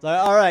 It's like,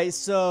 all right,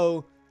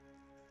 so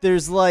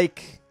there's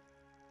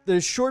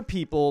short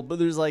people, but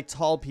there's like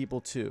tall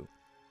people too.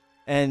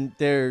 And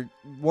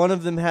one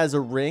of them has a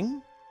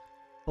ring,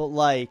 but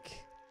like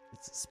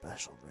it's a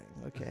special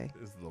ring, okay?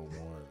 Is the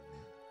one.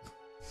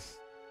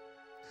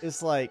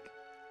 It's like,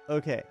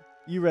 okay,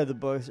 you read the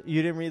book.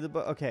 You didn't read the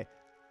book? Okay.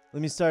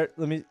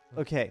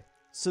 Okay.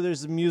 So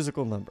there's a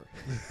musical number.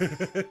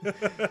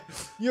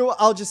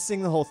 I'll just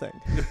sing the whole thing.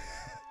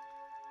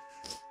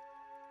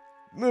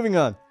 Moving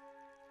on.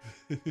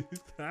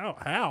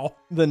 How?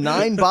 The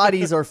 9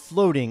 bodies are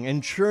floating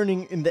and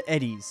churning in the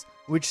eddies,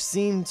 which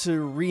seem to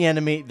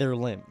reanimate their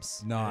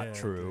limbs. Not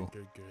true.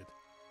 Good.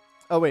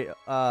 Oh, wait.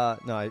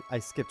 No, I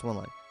skipped one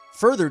line.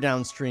 Further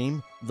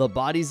downstream, the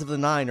bodies of the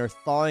 9 are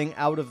thawing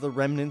out of the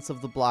remnants of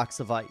the blocks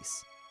of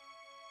ice.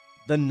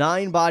 The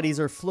 9 bodies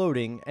are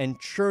floating and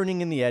churning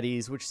in the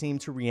eddies, which seem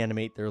to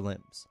reanimate their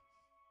limbs.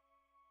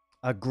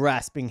 A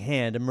grasping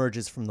hand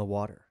emerges from the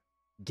water.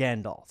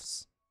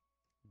 Gandalf's.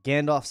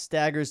 Gandalf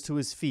staggers to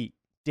his feet,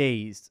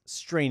 dazed,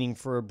 straining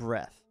for a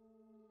breath.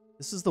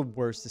 This is the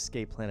worst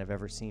escape plan I've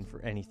ever seen for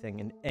anything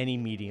in any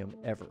medium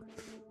ever.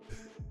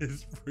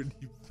 It's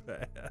pretty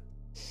bad.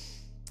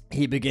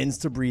 He begins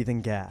to breathe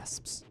in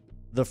gasps.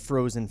 The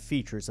frozen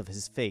features of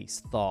his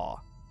face thaw.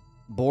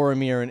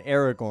 Boromir and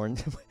Aragorn,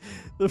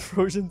 the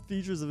frozen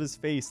features of his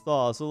face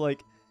thaw. So,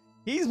 like,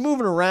 he's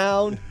moving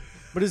around,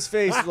 but his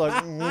face is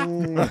like...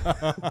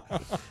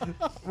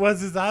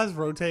 Was his eyes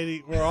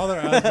rotating? Were all their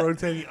eyes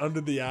rotating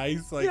under the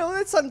ice? Like,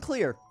 that's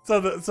unclear. So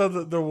the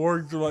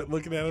wargs were like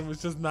looking at him.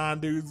 It's just 9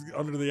 dudes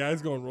under the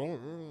ice going...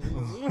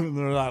 And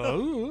they're like...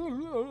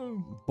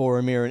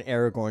 Boromir and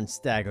Aragorn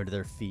stagger to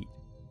their feet.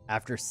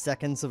 After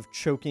seconds of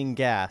choking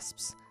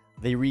gasps,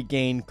 they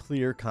regain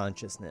clear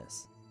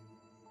consciousness.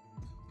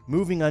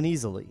 Moving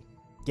uneasily,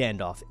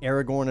 Gandalf,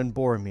 Aragorn, and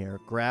Boromir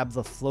grab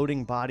the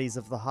floating bodies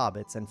of the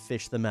hobbits and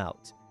fish them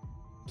out.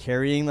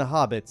 Carrying the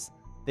hobbits,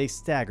 they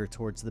stagger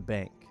towards the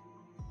bank.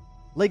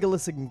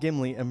 Legolas and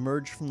Gimli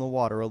emerge from the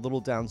water a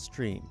little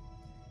downstream,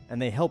 and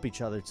they help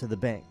each other to the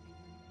bank.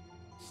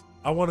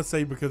 I want to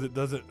say, because it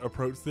doesn't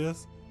approach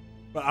this,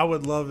 but I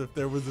would love if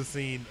there was a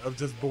scene of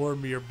just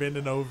Boromir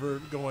bending over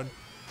going,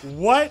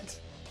 what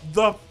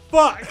the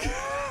fuck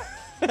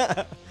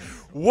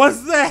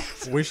was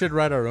that? We should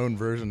write our own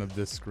version of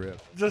this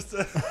script. Just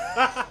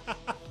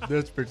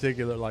This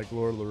particular, like,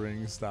 Lord of the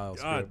Rings style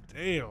God script.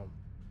 damn.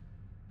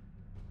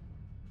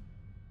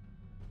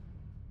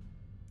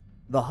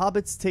 The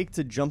hobbits take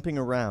to jumping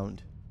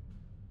around.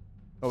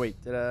 Oh, wait.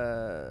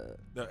 The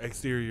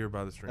exterior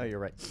by the stream. Oh, you're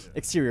right.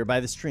 Exterior by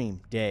the stream.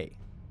 Day.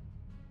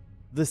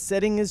 The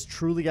setting is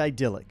truly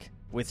idyllic,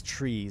 with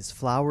trees,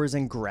 flowers,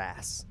 and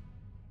grass.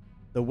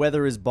 The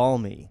weather is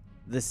balmy.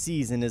 The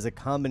season is a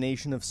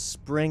combination of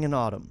spring and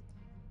autumn,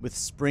 with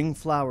spring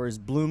flowers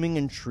blooming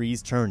and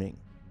trees turning.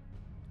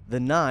 The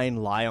 9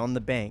 lie on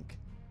the bank,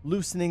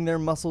 loosening their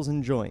muscles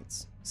and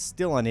joints,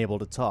 still unable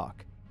to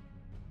talk.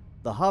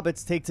 The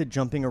hobbits take to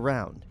jumping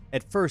around,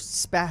 at first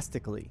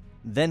spastically,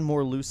 then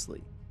more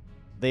loosely.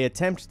 They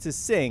attempt to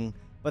sing,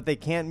 but they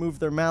can't move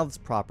their mouths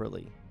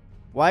properly.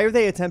 Why are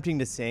they attempting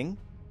to sing?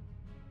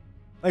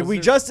 Like, we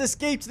just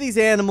escaped these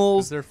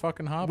animals. They're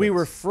fucking hobbits. We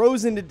were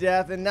frozen to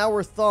death, and now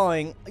we're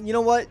thawing. You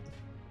know what?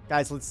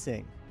 Guys, let's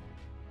sing.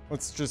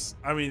 Let's just...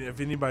 I mean, if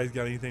anybody's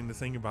got anything to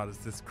sing about, it's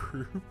this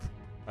group.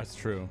 That's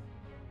true.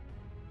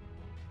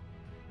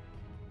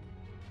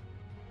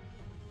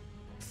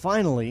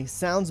 Finally,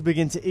 sounds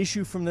begin to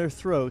issue from their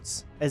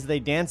throats as they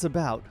dance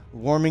about,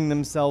 warming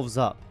themselves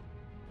up.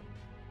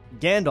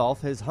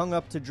 Gandalf has hung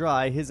up to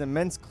dry his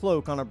immense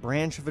cloak on a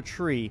branch of a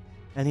tree,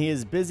 and he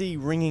is busy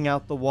wringing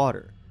out the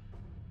water.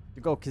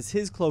 Because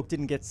his cloak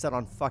didn't get set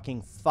on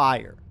fucking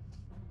fire.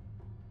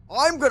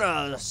 I'm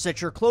gonna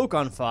set your cloak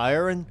on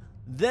fire and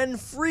then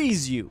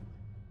freeze you.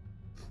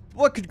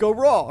 What could go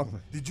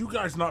wrong? Did you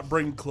guys not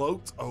bring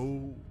cloaks?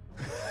 Oh.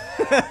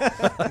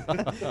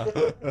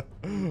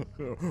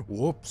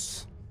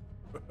 Whoops.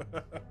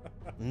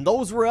 And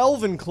those were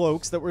elven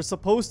cloaks that were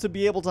supposed to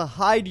be able to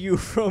hide you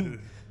from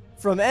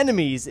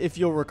enemies, if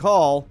you'll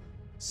recall.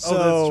 So,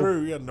 oh, that's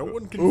true. Yeah, no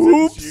one can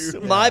oops, sense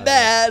you. my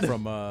bad.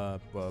 From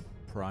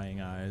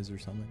prying eyes or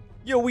something.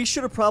 Yo, we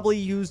should have probably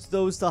used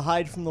those to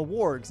hide from the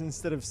wargs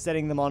instead of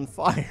setting them on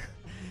fire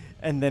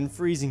and then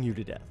freezing you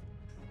to death.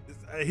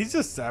 He's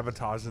just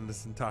sabotaging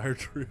this entire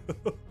trip.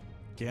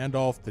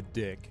 Gandalf the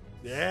dick.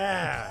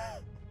 Yeah.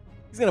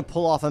 He's gonna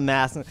pull off a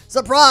mask and,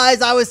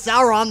 surprise, I was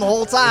Sauron the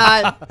whole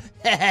time.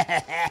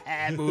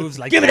 Moves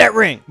like Give me that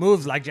ring.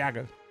 Moves like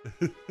Jagger.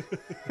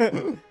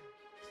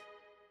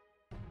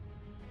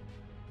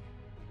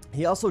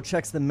 He also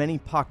checks the many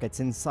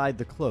pockets inside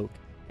the cloak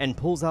and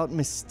pulls out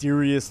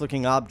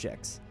mysterious-looking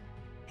objects,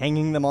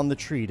 hanging them on the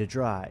tree to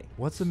dry.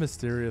 What's a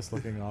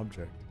mysterious-looking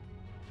object?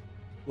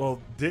 Well,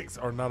 dicks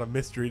are not a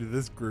mystery to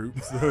this group,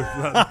 so it's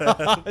not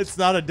that. It's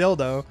not a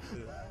dildo.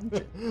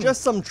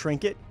 Just some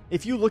trinket.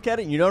 If you look at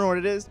it and you don't know what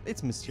it is,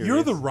 it's mysterious.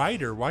 You're the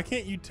writer. Why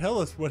can't you tell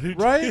us what it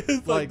Right?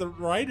 is? Like- The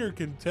writer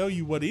can tell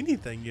you what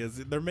anything is.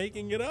 They're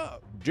making it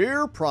up.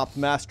 Dear prop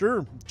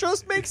master,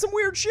 just make some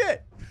weird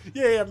shit.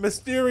 Yeah,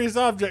 mysterious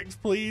objects,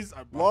 please.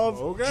 Love,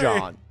 okay.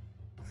 John.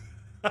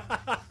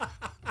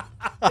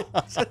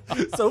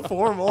 So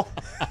formal.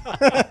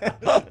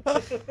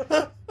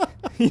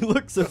 He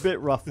looks a bit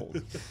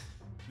ruffled.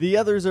 The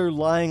others are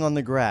lying on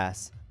the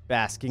grass,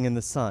 basking in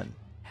the sun,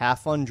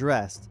 half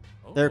undressed,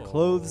 their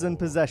clothes and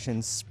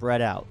possessions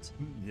spread out.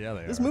 Yeah,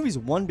 they This are. movie's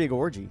one big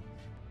orgy.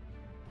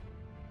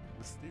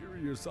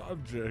 Mysterious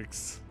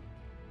objects.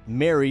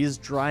 Merry is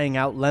drying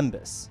out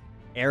Lembas.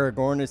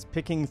 Aragorn is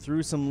picking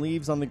through some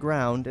leaves on the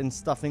ground and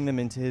stuffing them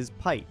into his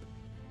pipe.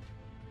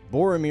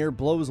 Boromir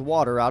blows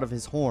water out of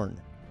his horn.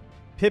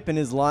 Pippin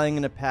is lying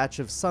in a patch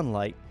of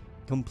sunlight,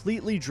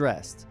 completely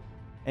dressed,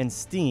 and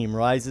steam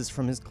rises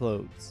from his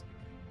clothes.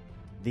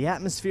 The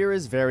atmosphere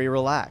is very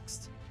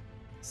relaxed.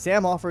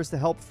 Sam offers to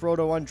help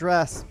Frodo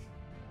undress.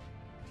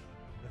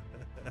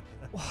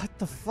 What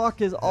the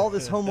fuck is all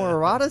this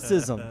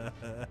homoeroticism?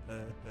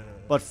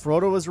 But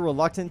Frodo is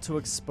reluctant to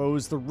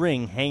expose the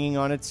ring hanging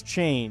on its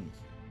chain.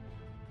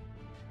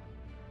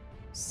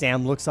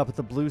 Sam looks up at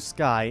the blue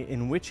sky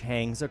in which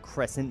hangs a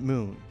crescent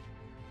moon.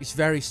 It's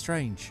very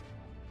strange.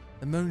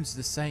 The moon's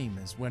the same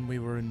as when we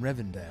were in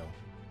Rivendell.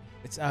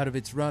 It's out of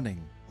its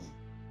running.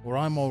 Or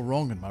I'm all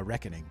wrong in my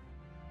reckoning.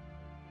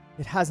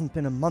 It hasn't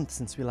been a month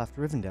since we left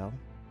Rivendell,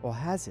 or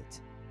has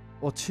it?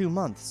 Or 2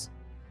 months?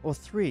 Or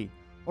 3?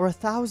 Or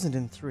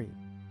 1,003?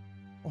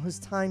 Or has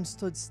time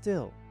stood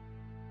still?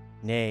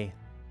 Nay,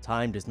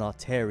 time does not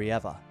tarry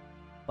ever,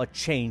 but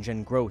change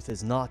and growth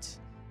is not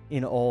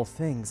in all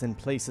things and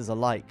places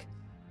alike.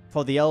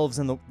 For the elves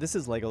and the... This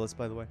is Legolas,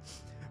 by the way.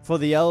 For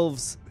the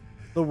elves,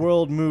 the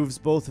world moves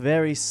both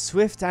very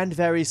swift and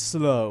very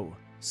slow.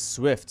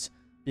 Swift,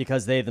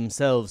 because they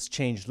themselves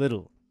change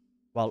little,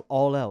 while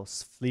all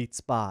else fleets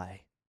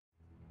by.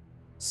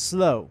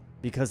 Slow,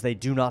 because they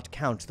do not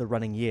count the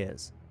running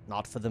years,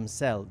 not for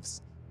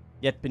themselves.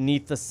 Yet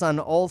beneath the sun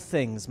all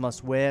things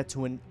must wear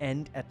to an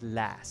end at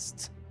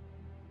last.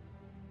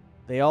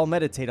 They all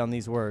meditate on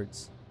these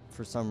words,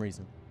 for some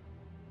reason.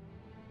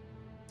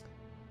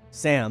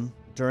 Sam,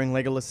 during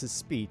Legolas's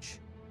speech,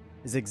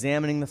 is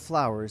examining the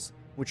flowers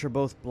which are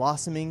both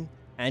blossoming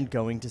and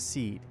going to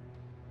seed.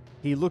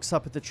 He looks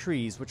up at the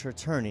trees which are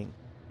turning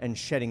and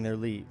shedding their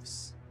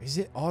leaves. Is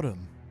it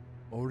autumn?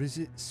 Or is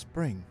it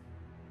spring?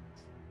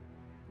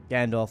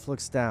 Gandalf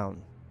looks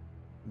down.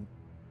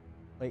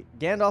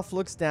 Gandalf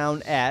looks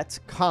down at,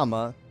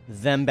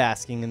 them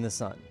basking in the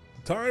sun.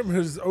 Time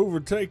has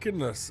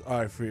overtaken us,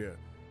 I fear.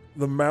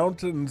 The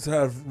mountains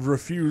have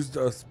refused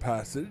us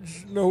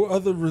passage. No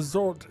other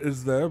resort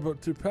is there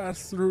but to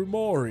pass through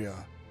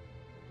Moria.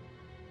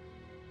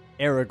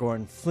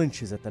 Aragorn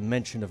flinches at the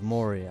mention of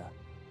Moria,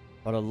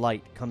 but a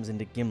light comes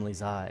into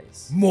Gimli's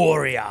eyes.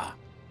 Moria!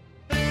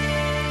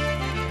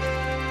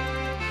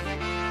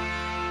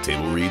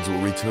 Table Reads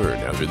will return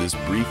after this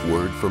brief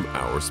word from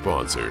our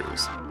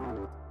sponsors.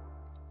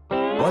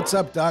 What's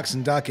up, docs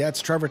and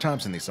docettes? Trevor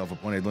Thompson, the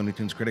self-appointed Looney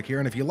Tunes critic here,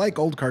 and if you like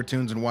old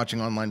cartoons and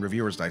watching online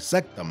reviewers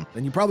dissect them,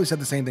 then you probably said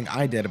the same thing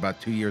I did about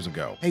 2 years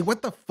ago. Hey,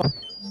 what the fuck?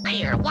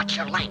 Here, watch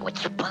your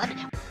language, you bud.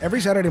 Every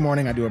Saturday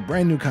morning, I do a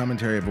brand new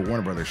commentary of a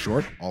Warner Brothers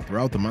short. All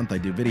throughout the month, I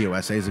do video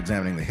essays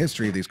examining the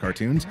history of these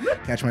cartoons.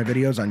 Catch my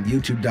videos on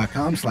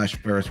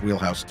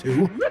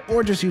youtube.com/FerrisWheelhouse2,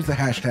 or just use the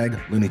hashtag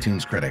Looney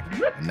Tunes Critic.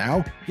 And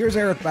now, here's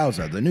Eric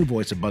Bauza, the new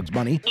voice of Bugs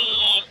Bunny.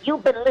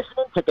 You've been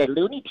listening to the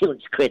Looney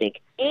Tunes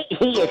critic. Ain't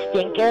he a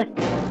stinker?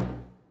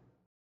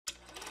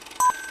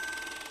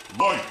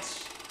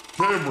 Lights,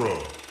 camera,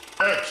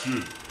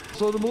 action.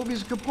 So the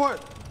movie's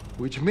kaput,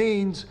 which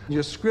means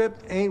your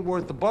script ain't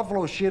worth the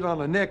buffalo shit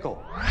on a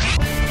nickel.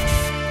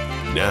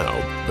 Now,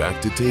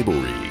 back to Table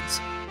Reads.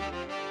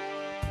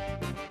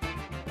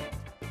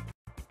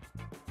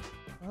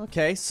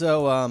 Okay,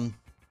 so, I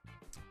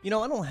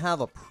don't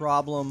have a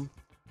problem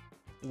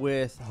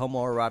with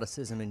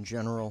homoeroticism in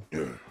general.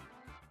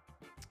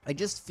 I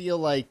just feel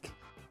like,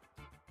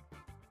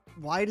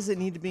 why does it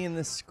need to be in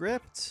this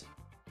script?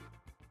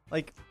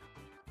 Like,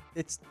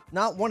 it's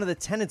not one of the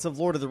tenets of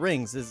Lord of the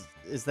Rings is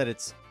that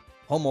it's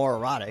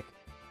homoerotic.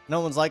 No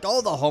one's like,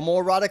 oh, the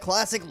homoerotic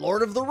classic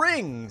Lord of the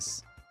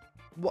Rings.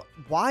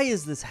 Why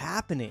is this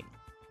happening?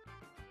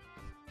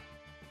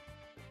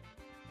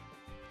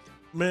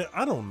 Man,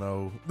 I don't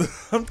know.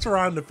 I'm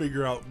trying to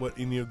figure out what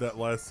any of that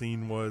last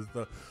scene was.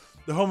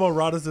 The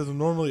homoeroticism,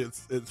 normally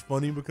it's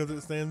funny because it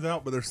stands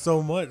out, but there's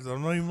so much that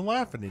I'm not even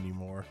laughing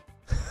anymore.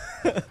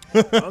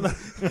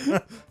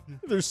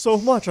 There's so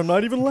much, I'm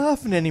not even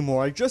laughing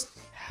anymore. I just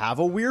have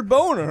a weird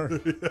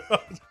boner. Yeah.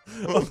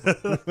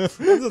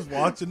 I'm just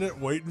watching it,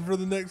 waiting for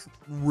the next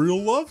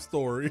real love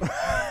story.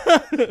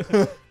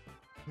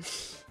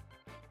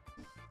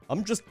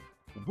 I'm just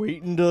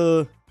waiting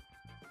to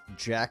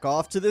jack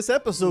off to this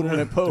episode when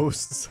it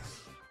posts.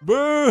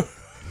 Boo!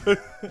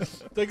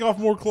 Take off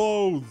more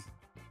clothes.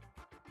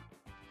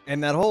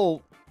 And that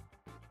whole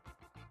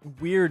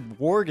weird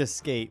warg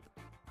escape,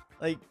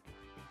 like,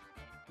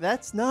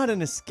 that's not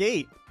an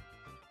escape.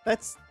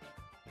 That's...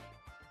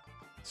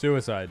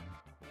 Suicide.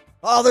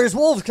 Oh, there's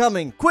wolves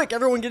coming. Quick,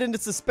 everyone get into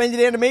suspended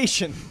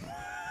animation.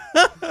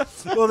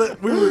 Well,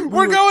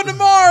 We're going to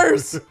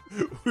Mars!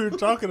 We were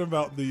talking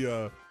about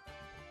the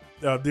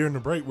during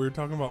the break. We were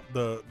talking about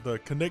the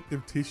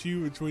connective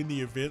tissue between the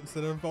events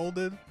that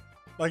unfolded.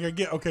 Like, I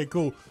get, okay,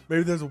 cool.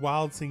 Maybe there's a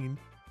wild scene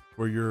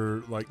where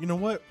you're like, you know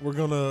what? We're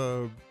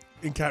gonna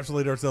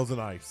encapsulate ourselves in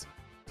ice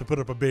to put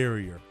up a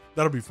barrier.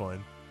 That'll be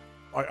fun.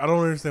 I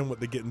don't understand what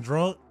they're getting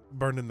drunk,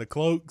 burning the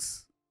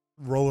cloaks,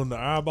 rolling the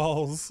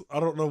eyeballs. I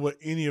don't know what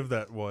any of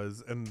that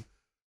was, and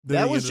then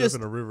That he was ended just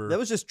up in a river. that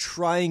was just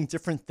trying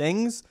different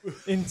things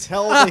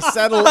until they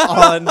settled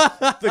on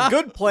the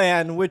good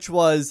plan, which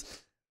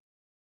was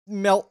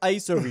melt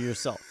ice over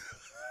yourself.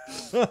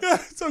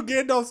 So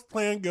Gandalf's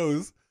plan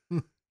goes: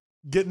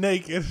 get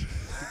naked.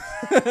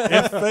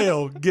 If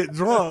failed, get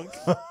drunk.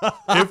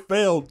 If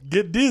failed,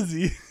 get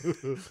dizzy.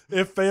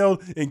 If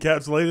failed,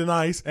 encapsulate in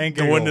ice and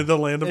go into the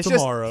land of It's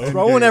tomorrow. just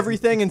throwing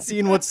everything and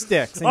seeing what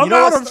sticks. And I'm you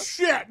know out what of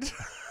stu- shit.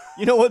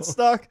 You know what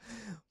stuck?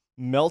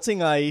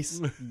 Melting ice,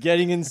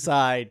 getting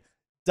inside,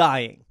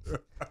 dying.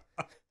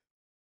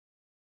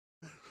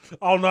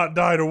 I'll not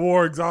die to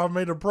wargs. I've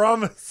made a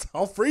promise.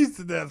 I'll freeze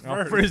to death first.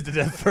 I'll freeze to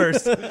death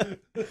first.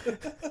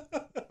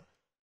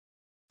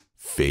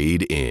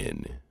 Fade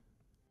in.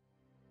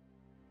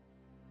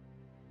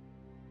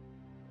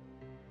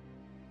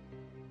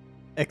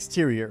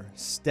 Exterior,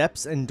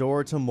 steps and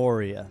door to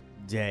Moria,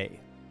 day.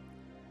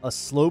 A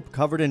slope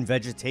covered in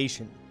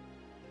vegetation.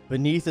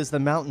 Beneath is the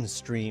mountain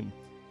stream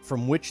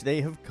from which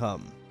they have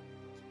come.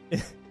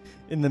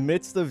 In the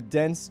midst of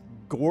dense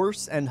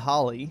gorse and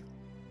holly.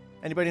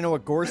 Anybody know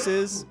what gorse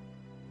is?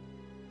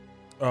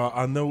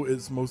 I know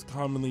it's most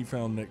commonly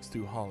found next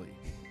to holly.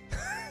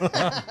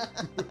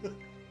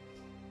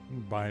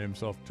 Buying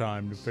himself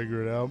time to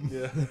figure it out.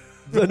 Yeah.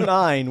 The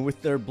 9,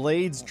 with their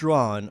blades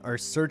drawn, are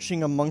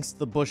searching amongst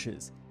the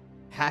bushes,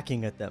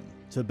 hacking at them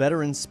to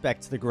better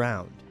inspect the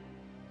ground.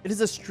 It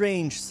is a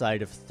strange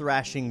sight of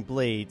thrashing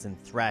blades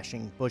and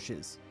thrashing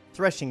bushes.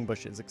 Threshing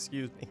bushes,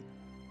 excuse me.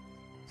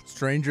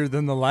 Stranger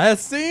than the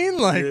last scene?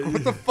 Like,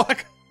 what the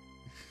fuck?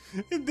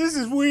 This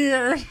is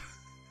weird.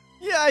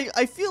 Yeah,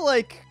 I feel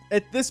like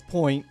at this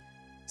point,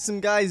 some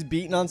guys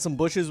beating on some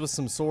bushes with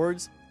some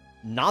swords,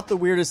 not the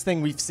weirdest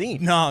thing we've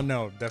seen.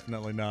 No,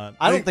 definitely not.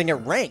 I don't think it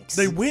ranks.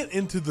 They went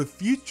into the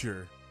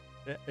future.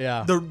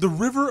 Yeah. The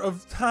river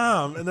of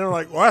time, and they're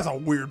like, well, that's a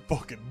weird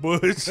fucking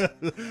bush.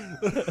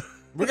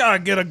 We gotta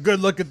get a good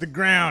look at the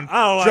ground.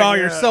 I don't like Draw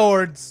your that.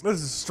 swords. This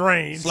is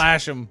strange.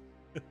 Slash them.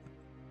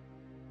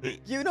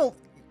 You know,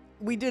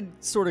 we did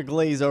sort of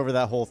glaze over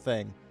that whole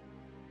thing.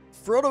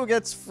 Frodo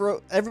gets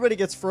everybody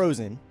gets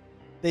frozen.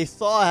 They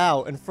thaw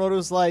out, and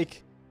Frodo's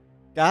like,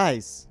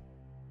 "Guys,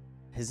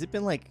 has it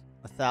been like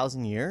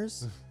 1,000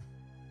 years?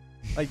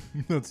 Like,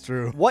 That's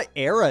true. what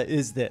era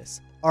is this?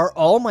 Are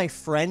all my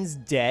friends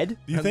dead?"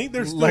 Do you think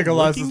they're still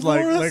Legolas looking is for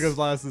like us?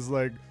 Legolas is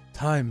like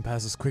time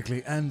passes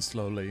quickly and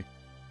slowly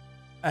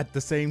at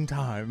the same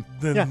time.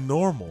 Than Yeah.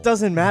 normal.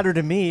 Doesn't matter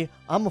to me.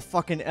 I'm a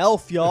fucking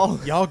elf, y'all.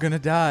 Y'all gonna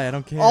die. I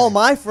don't care. All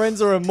my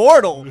friends are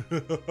immortal.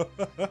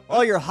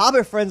 All your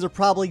hobbit friends are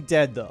probably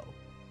dead, though.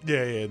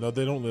 Yeah, no,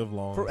 they don't live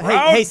long.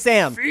 Hey,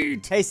 Sam.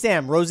 Hey,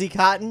 Sam, Rosie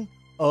Cotton?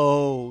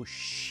 Oh,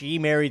 she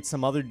married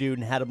some other dude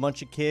and had a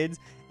bunch of kids,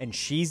 and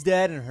she's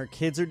dead, and her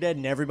kids are dead,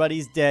 and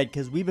everybody's dead,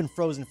 because we've been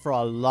frozen for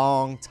a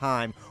long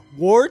time.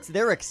 Wards,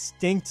 they're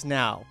extinct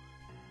now.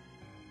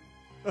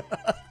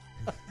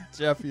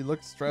 Jeff, you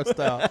look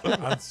stressed out.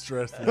 I'm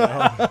stressed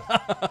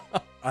out.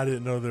 I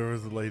didn't know there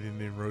was a lady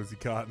named Rosie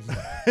Cotton.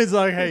 It's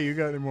like, hey, you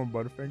got any more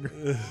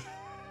Butterfinger?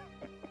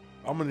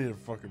 I'm gonna need a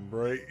fucking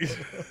break.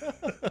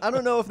 I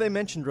don't know if they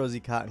mentioned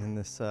Rosie Cotton in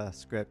this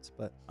script,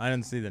 but I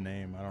didn't see the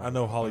name. I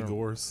know Holly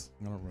Gores.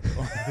 I don't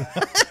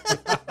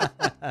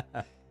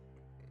recall.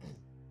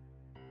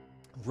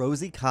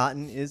 Rosie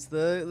Cotton is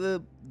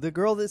the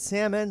girl that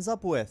Sam ends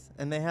up with,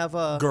 and they have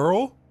a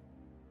Girl?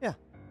 Yeah.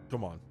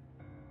 Come on.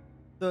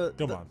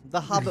 Come on.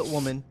 The Hobbit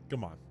woman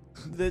Come on.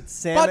 that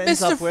Sam But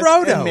ends Mr. up with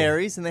Frodo! and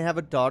marries, and they have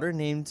a daughter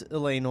named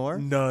Eleanor.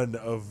 None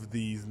of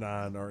these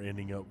 9 are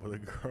ending up with a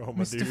girl,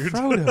 my Mr. dude.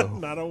 Frodo.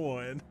 Not a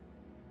one.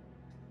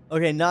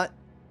 Okay, not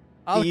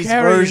I'll these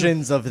carry you.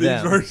 versions of These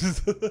them.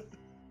 versions.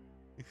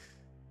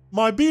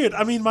 My beard.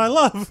 I mean, my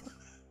love.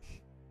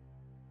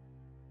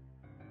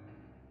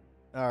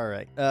 All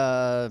right.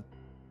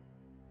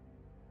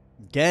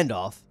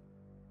 Gandalf,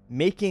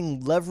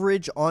 making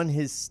leverage on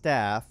his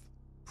staff,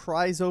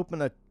 pries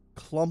open a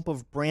clump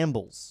of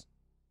brambles.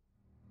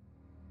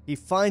 He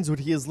finds what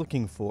he is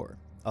looking for,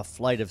 a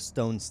flight of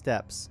stone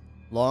steps,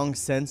 long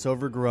since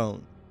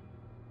overgrown.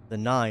 The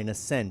 9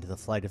 ascend the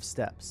flight of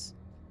steps.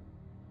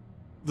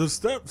 The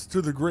steps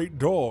to the great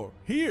door.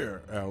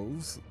 Here,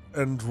 elves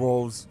and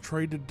dwarves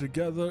traded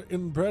together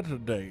in better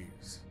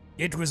days.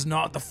 It was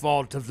not the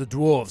fault of the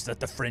dwarves that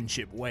the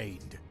friendship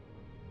waned.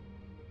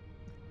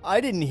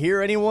 I didn't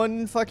hear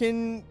anyone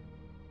fucking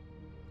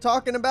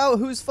talking about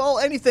whose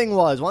fault anything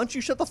was. Why don't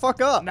you shut the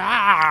fuck up?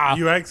 Nah!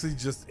 You actually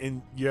just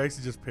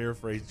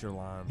paraphrased your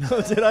line.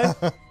 Did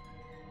I?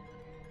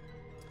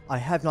 I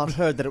have not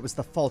heard that it was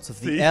the fault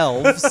of the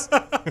elves.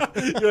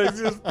 You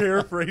actually just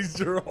paraphrased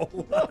your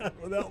whole line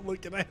without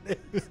looking at it.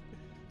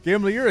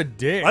 Gimli, you're a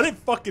dick. I didn't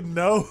fucking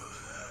know.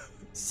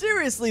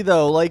 Seriously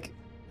though, like,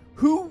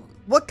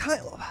 what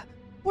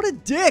a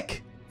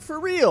dick, for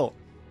real.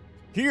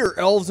 Here,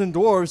 elves and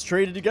dwarves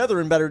traded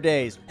together in better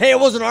days. Hey, it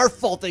wasn't our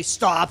fault they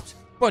stopped.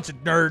 Bunch of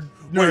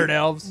nerd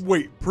elves.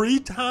 Wait,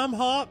 pre-time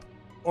hop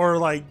or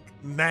like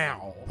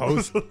now?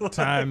 Post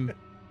time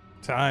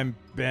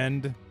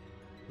bend.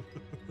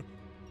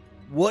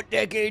 What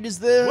decade is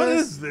this? What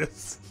is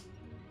this?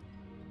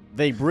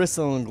 They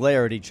bristle and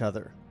glare at each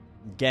other.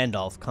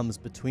 Gandalf comes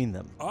between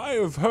them. I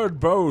have heard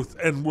both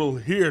and will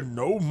hear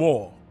no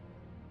more.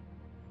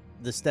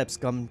 The steps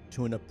come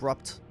to an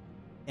abrupt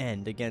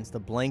end against a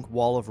blank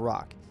wall of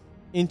rock,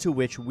 into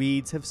which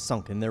weeds have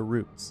sunken their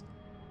roots.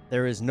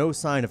 There is no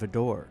sign of a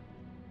door.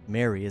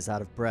 Merry is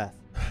out of breath.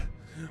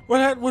 Well,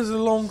 that was a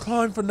long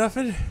climb for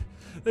nothing.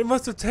 They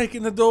must have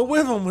taken the door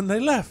with them when they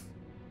left.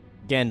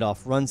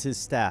 Gandalf runs his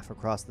staff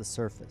across the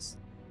surface.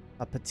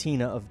 A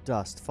patina of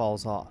dust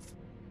falls off.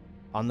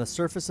 On the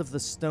surface of the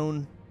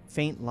stone,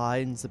 faint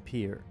lines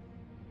appear,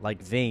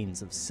 like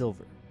veins of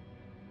silver.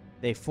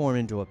 They form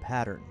into a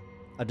pattern.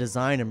 A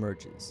design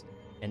emerges,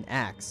 an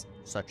axe,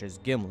 such as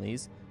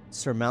Gimli's,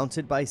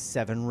 surmounted by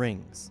 7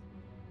 rings.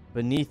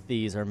 Beneath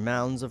these are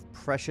mounds of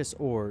precious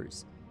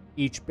ores,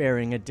 each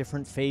bearing a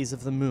different phase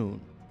of the moon,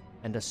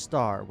 and a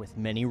star with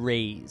many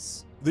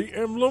rays. The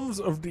emblems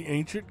of the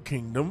ancient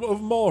kingdom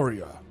of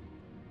Moria.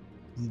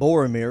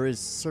 Boromir is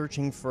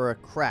searching for a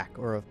crack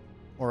or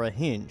a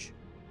hinge,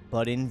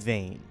 but in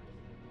vain.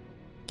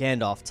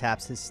 Gandalf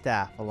taps his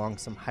staff along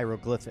some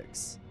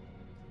hieroglyphics.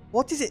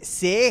 What does it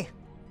say?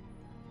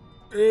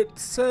 It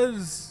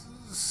says,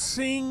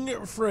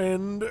 sing,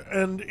 friend,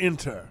 and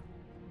enter.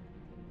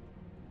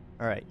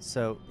 Alright,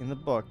 so in the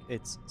book,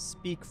 it's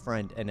speak,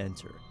 friend, and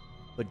enter.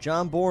 But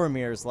John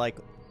Boromir is like,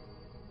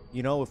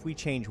 you know, if we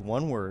change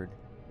one word,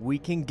 we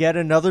can get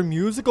another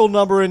musical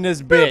number in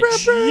this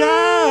bitch.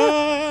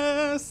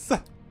 Yes!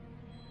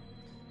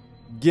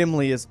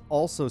 Gimli is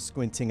also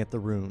squinting at the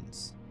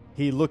runes.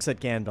 He looks at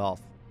Gandalf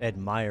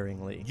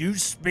admiringly. You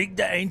speak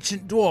the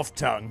ancient dwarf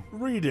tongue.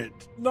 Read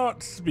it,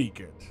 not speak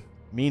it.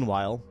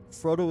 Meanwhile,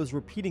 Frodo is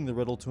repeating the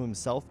riddle to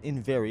himself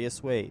in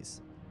various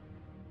ways.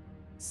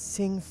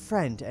 Sing,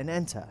 friend, and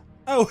enter.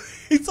 Oh,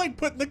 he's like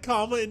putting the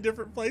comma in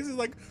different places,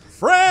 like,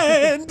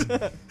 friend!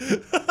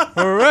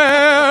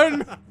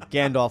 Friend!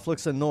 Gandalf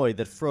looks annoyed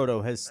that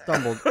Frodo has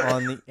stumbled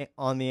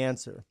on the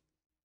answer.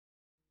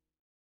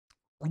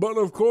 But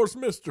of course,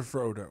 Mr.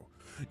 Frodo,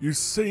 You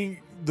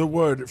sing the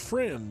word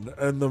friend,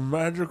 and the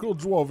magical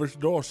dwarvish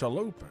door shall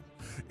open.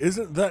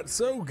 Isn't that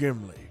so,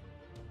 Gimli?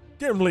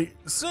 Gimli,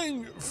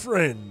 sing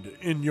friend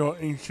in your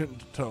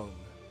ancient tongue.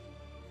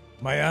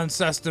 My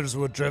ancestors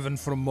were driven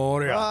from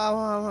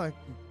Moria.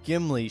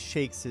 Gimli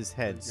shakes his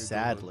head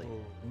sadly.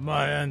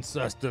 My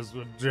ancestors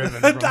were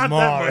driven from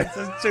Moria.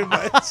 That's too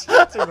much.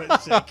 Too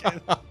much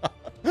shaking.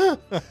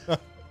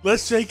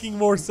 Less shaking,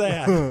 more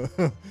sad.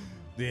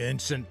 The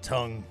ancient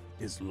tongue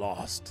is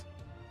lost.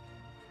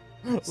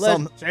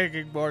 Some-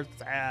 Shaking more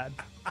sad.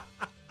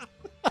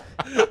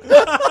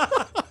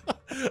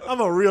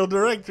 I'm a real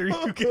director.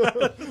 You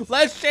got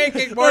Less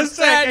shaking, more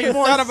sad, you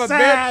son of a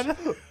bitch.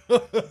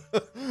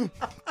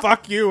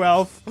 Fuck you,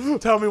 Elf.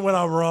 Tell me when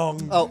I'm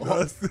wrong. Oh,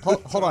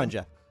 hold on,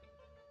 Jeff.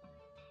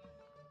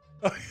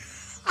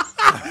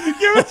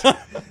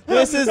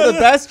 This is the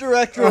best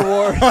director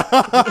award.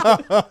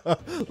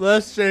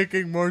 Less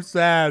shaking, more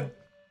sad.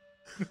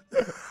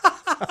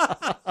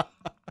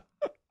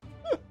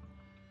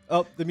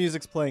 Oh, the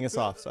music's playing us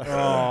off. Sorry.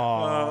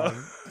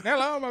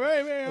 Hello, my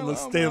baby. I'm Hello, the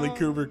Stanley my-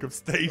 Kubrick of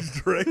stage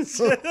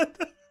direction.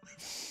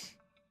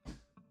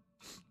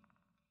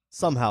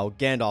 Somehow,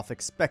 Gandalf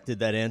expected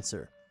that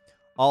answer.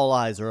 All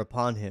eyes are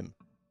upon him,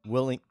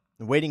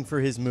 waiting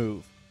for his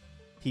move.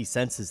 He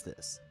senses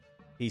this.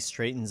 He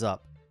straightens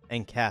up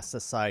and casts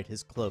aside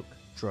his cloak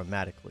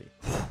dramatically.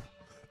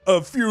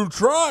 A few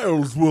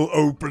trials will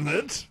open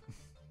it.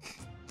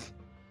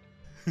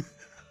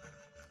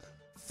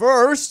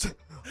 First,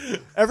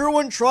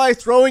 everyone try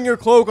throwing your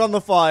cloak on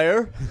the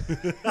fire.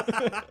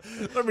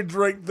 Let me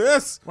drink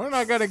this. We're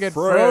not gonna get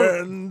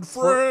Friend.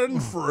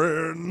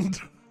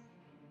 Friend.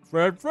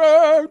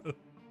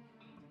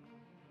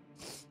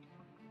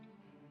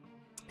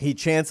 He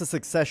chants a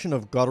succession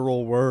of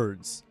guttural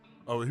words.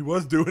 Oh, he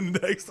was doing the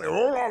next thing.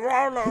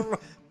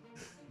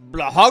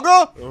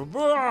 Blahaga?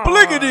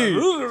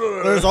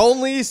 Bliggity! There's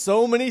only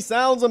so many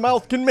sounds a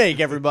mouth can make,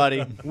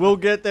 everybody. We'll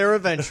get there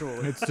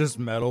eventually. It's just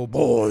metal,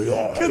 boy.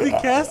 Because he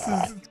casts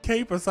his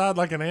cape aside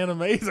like an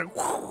anime. He's like,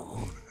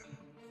 whoa.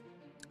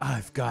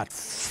 I've got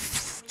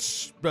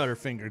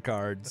Butterfinger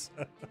cards.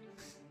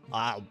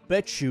 I'll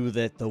bet you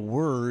that the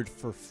word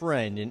for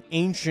friend in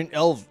ancient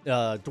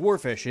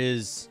dwarfish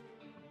is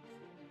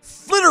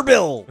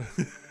Flitterbill.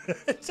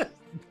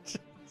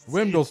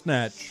 Wimble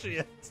snatch.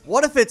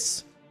 What if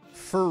it's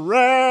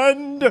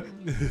friend?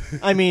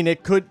 I mean,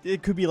 it could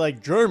be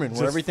like German,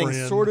 where Just everything's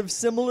friend. sort of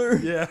similar.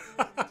 Yeah.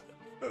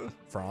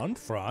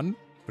 Fran,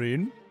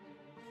 Brin.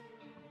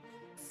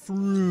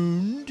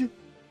 Friend.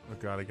 Oh,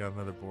 God, I got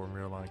another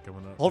Boorman line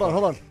coming up. Hold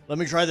on. Let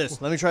me try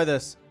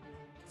this.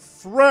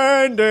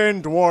 Friend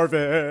in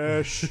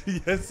dwarvish.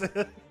 Yes.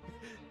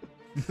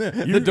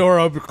 The door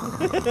open.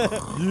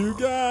 You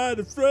got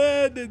a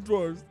friend in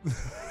dwarves.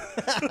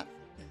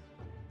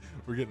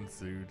 We're getting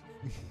sued.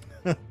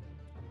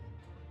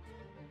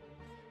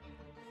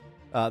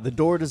 The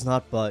door does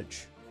not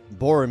budge.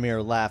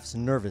 Boromir laughs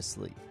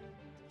nervously.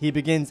 He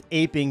begins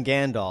aping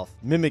Gandalf,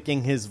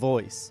 mimicking his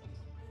voice.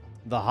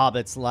 The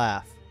hobbits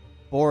laugh.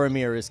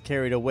 Boromir is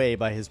carried away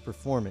by his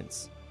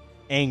performance.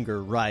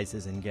 Anger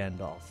rises in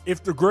Gandalf.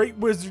 If the Great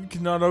Wizard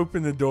cannot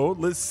open the door,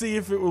 let's see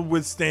if it will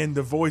withstand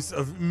the voice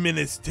of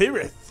Minas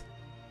Tirith.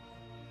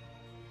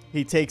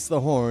 He takes the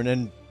horn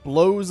and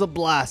blows a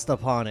blast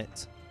upon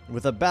it.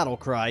 With a battle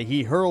cry,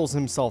 he hurls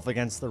himself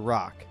against the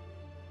rock.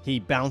 He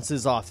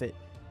bounces off it,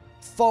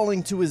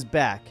 falling to his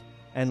back,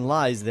 and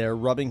lies there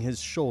rubbing his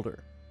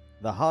shoulder.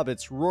 The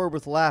hobbits roar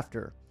with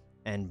laughter,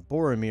 and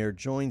Boromir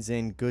joins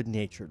in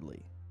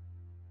good-naturedly.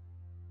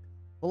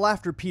 The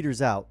laughter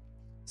peters out.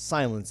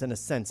 Silence and a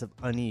sense of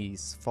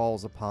unease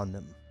falls upon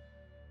them.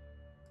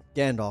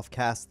 Gandalf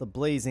casts the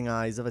blazing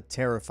eyes of a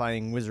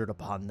terrifying wizard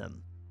upon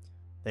them.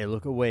 They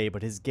look away,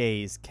 but his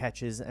gaze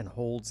catches and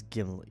holds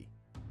Gimli.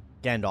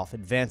 Gandalf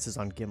advances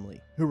on Gimli,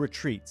 who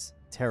retreats,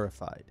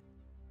 terrified.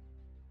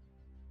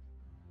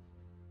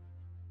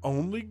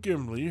 Only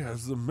Gimli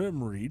has the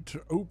memory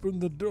to open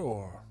the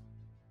door.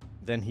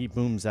 Then he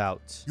booms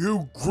out.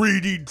 You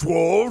greedy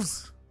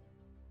dwarves!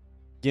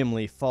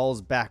 Gimli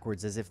falls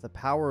backwards as if the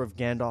power of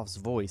Gandalf's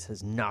voice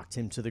has knocked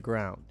him to the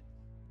ground.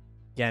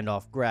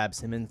 Gandalf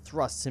grabs him and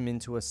thrusts him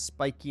into a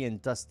spiky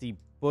and dusty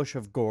bush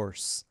of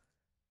gorse.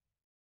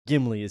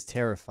 Gimli is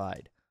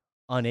terrified,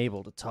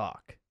 unable to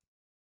talk.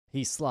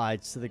 He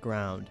slides to the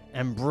ground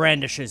and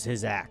brandishes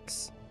his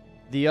axe.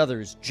 The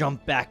others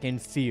jump back in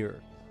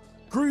fear.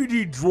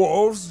 Greedy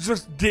dwarves,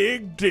 just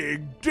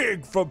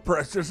dig for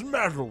precious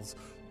metals.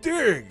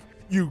 Dig,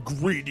 you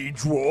greedy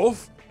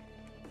dwarf!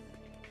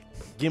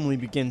 Gimli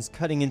begins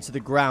cutting into the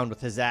ground with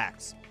his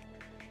axe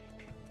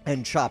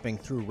and chopping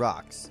through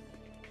rocks.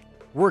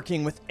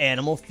 Working with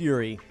animal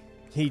fury,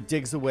 he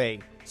digs away,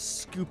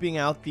 scooping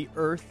out the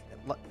earth.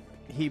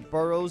 He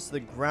burrows the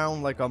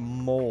ground like a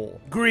mole.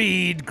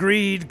 Greed.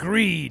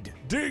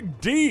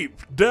 Dig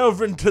deep,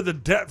 delve into the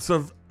depths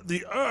of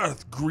the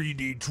earth,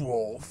 greedy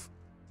dwarf.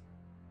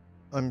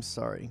 I'm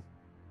sorry.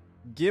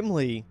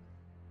 Gimli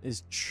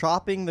is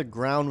chopping the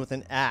ground with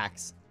an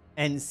axe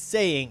and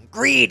saying,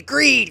 "Greed."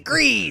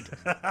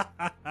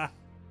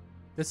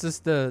 There's This is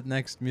the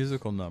next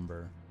musical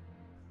number.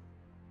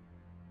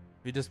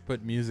 If you just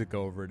put music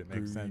over it, it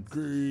makes sense.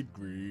 Greed.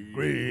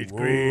 Greed.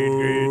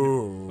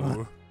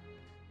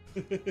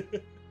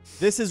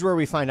 This is where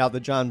we find out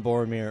that John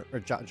Boorman.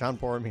 John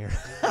Boromir.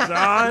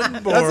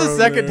 That's the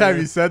second time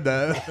you said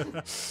that.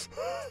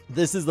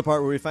 This is the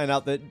part where we find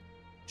out that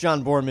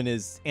John Boorman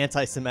is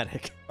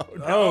anti-Semitic.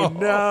 Oh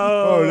no!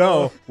 Oh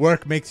no!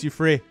 Work makes you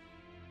free.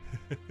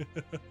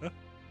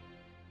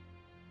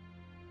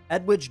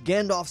 At which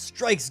Gandalf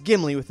strikes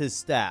Gimli with his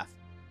staff.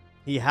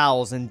 He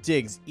howls and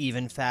digs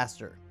even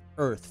faster.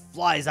 Earth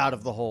flies out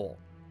of the hole.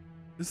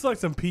 This is like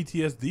some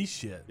PTSD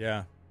shit.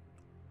 Yeah.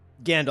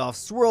 Gandalf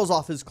swirls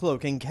off his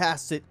cloak and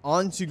casts it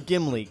onto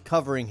Gimli,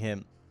 covering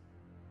him.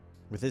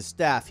 With his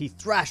staff, he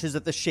thrashes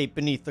at the shape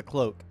beneath the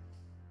cloak.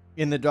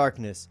 In the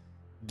darkness,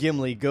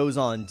 Gimli goes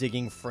on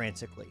digging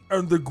frantically.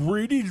 And the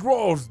greedy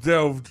dwarves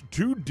delved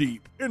too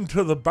deep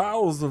into the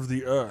bowels of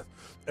the earth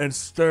and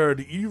stirred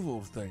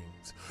evil things.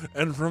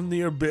 And from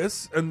the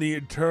abyss and the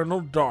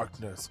eternal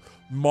darkness,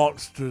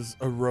 monsters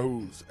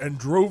arose and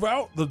drove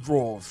out the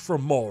dwarves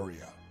from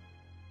Moria.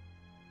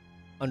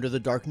 Under the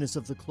darkness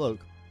of the cloak,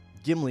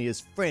 Gimli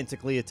is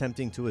frantically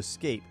attempting to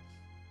escape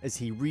as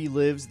he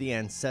relives the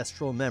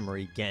ancestral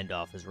memory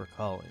Gandalf is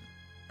recalling.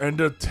 And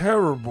a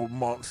terrible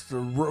monster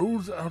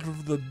rose out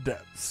of the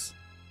depths.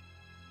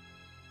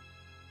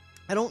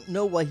 I don't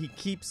know why he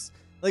keeps...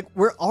 Like,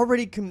 we're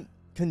already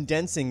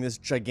condensing this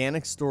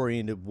gigantic story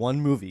into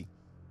one movie,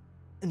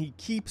 and he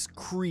keeps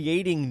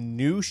creating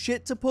new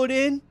shit to put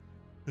in?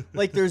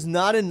 Like, there's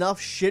not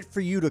enough shit for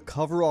you to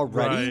cover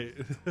already?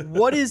 Right.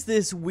 What is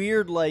this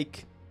weird,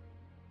 like...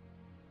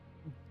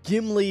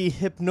 Gimli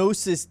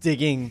hypnosis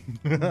digging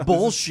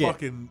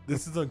bullshit.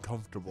 This is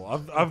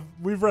uncomfortable.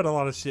 We've read a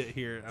lot of shit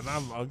here, and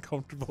I'm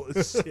uncomfortable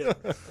as shit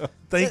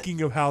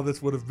thinking of how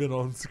this would have been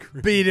on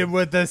screen. Beat him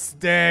with a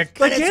stick.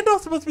 Like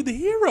Gandalf's supposed to be the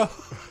hero.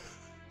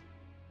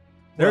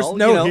 There's Well,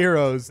 no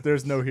heroes.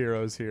 There's no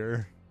heroes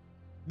here.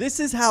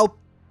 This is how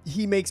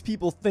he makes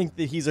people think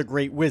that he's a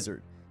great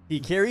wizard. He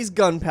carries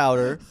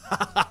gunpowder,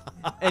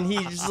 and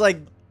he just, like,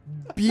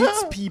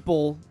 beats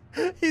people.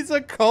 He's a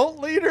cult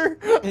leader.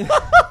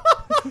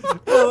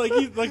 Well, like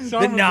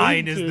The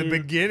 9 is the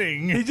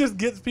beginning. He just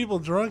gets people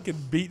drunk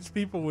and beats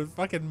people with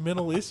fucking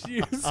mental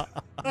issues.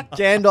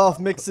 Gandalf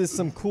mixes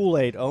some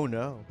Kool-Aid. Oh,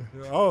 no.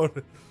 Oh,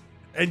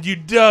 and you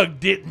dug,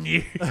 didn't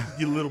you?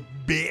 You little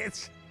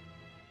bitch.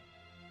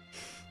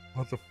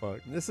 What the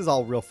fuck? This is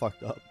all real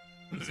fucked up.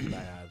 It's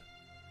bad.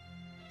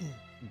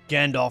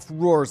 Gandalf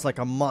roars like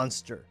a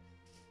monster,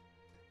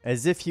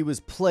 as if he was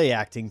play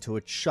acting to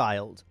a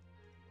child.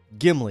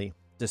 Gimli,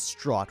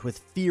 distraught with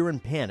fear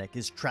and panic,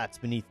 is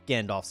trapped beneath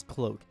Gandalf's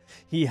cloak.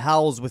 He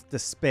howls with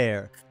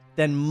despair,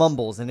 then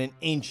mumbles in an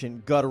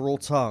ancient guttural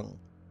tongue.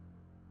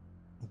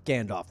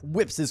 Gandalf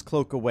whips his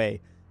cloak away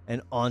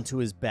and onto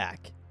his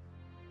back.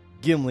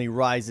 Gimli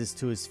rises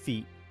to his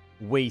feet,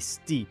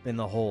 waist deep in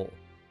the hole.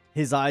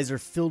 His eyes are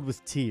filled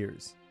with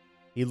tears.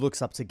 He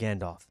looks up to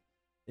Gandalf,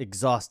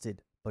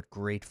 exhausted but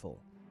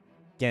grateful.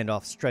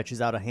 Gandalf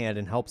stretches out a hand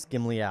and helps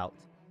Gimli out.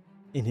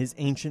 In his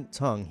ancient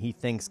tongue, he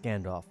thanks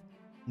Gandalf,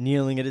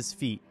 kneeling at his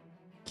feet,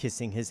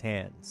 kissing his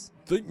hands.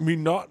 Think me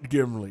not,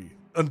 Gimli,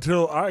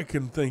 until I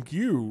can thank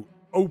you.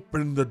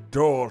 Open the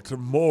door to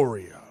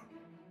Moria.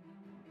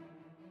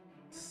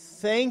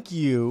 Thank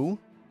you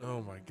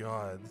Oh my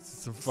god. This is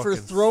some for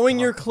fucking throwing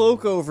your suck.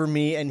 cloak over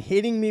me and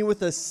hitting me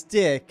with a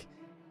stick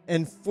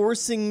and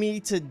forcing me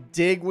to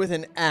dig with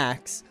an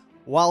axe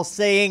while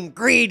saying,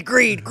 greed,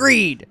 greed,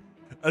 greed.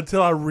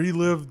 Until I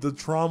relived the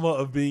trauma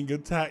of being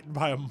attacked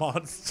by a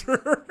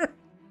monster.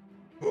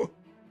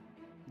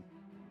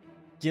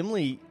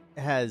 Gimli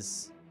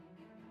has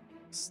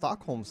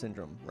Stockholm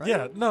syndrome, right?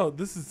 Yeah, no,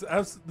 this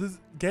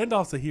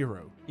Gandalf's a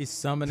hero. He's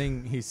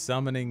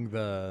summoning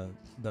the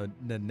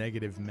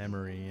negative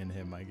memory in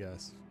him, I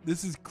guess.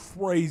 This is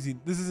crazy.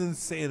 This is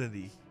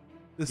insanity.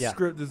 This Yeah.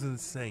 script is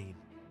insane.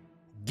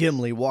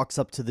 Gimli walks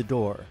up to the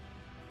door.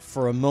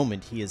 For a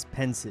moment, he is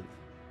pensive.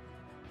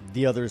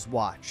 The others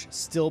watch,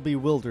 still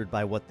bewildered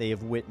by what they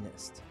have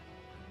witnessed.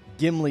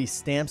 Gimli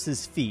stamps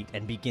his feet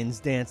and begins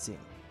dancing.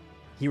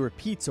 He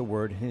repeats a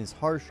word in his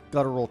harsh,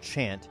 guttural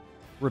chant,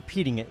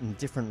 repeating it in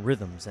different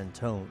rhythms and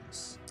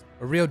tones.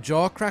 A real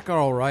jaw cracker,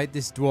 all right,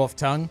 this dwarf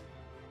tongue.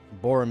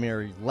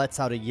 Boromir lets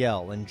out a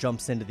yell and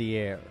jumps into the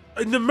air.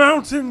 And the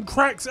mountain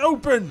cracks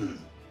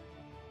open.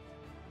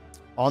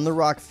 On the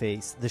rock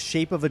face, the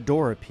shape of a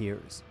door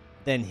appears,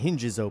 then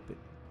hinges open.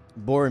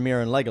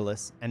 Boromir and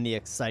Legolas and the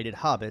excited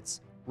hobbits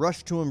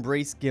rush to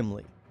embrace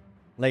Gimli.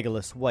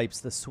 Legolas wipes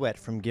the sweat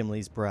from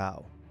Gimli's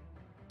brow.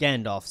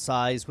 Gandalf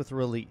sighs with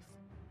relief.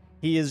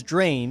 He is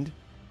drained,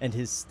 and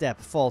his step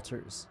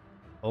falters.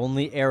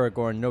 Only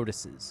Aragorn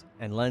notices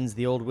and lends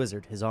the old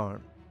wizard his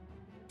arm.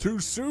 Too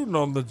soon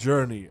on the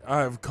journey,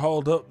 I have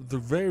called up the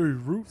very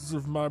roots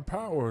of my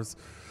powers.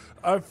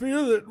 I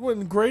fear that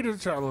when greater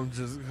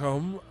challenges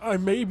come, I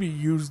may be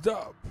used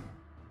up.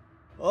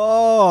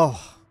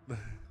 Oh,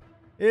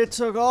 it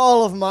took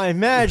all of my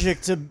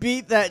magic to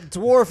beat that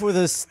dwarf with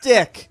a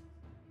stick.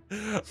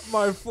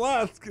 My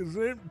flask is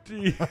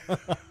empty.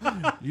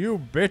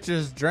 You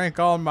bitches drank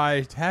all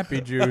my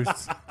happy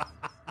juice.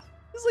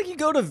 It's like you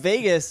go to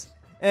Vegas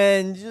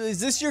and is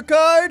this your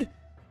card?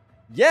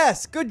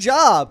 Yes, good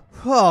job.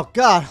 Oh,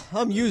 God,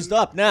 I'm used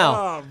up now.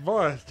 Oh,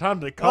 boy, it's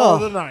time to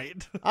call it a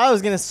night. I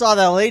was going to saw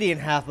that lady in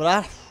half, but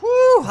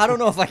I don't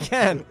know if I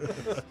can.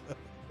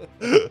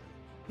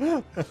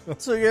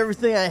 So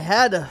everything I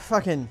had to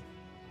fucking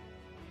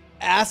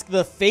ask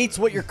the fates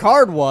what your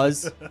card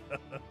was.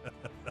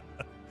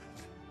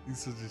 He's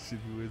such a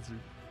shitty wizard.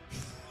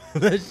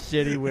 The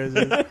shitty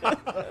wizard.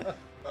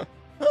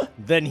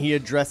 Then he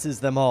addresses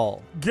them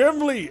all.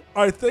 Gimli,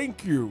 I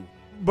thank you,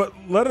 but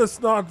let us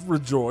not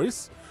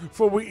rejoice,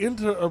 for we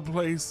enter a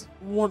place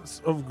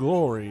once of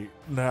glory,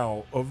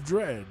 now of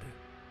dread.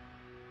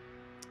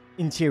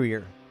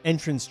 Interior,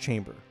 entrance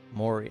chamber,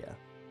 Moria,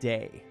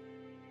 day.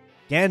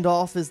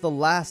 Gandalf is the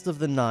last of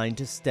the 9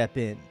 to step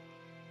in.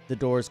 The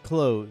doors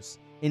close,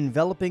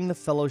 enveloping the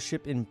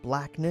fellowship in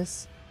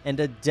blackness and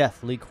a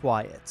deathly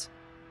quiet.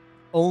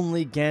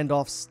 Only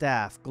Gandalf's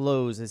staff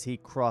glows as he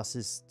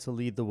crosses to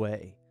lead the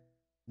way,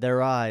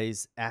 their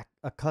eyes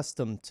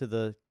accustomed to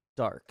the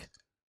dark.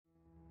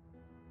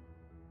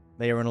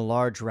 They are in a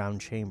large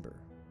round chamber.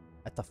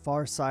 At the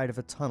far side of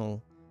a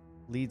tunnel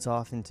leads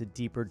off into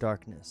deeper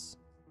darkness.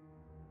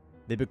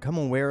 They become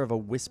aware of a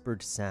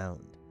whispered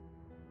sound.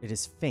 It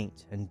is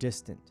faint and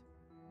distant,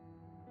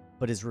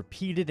 but is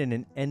repeated in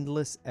an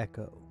endless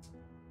echo.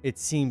 It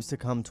seems to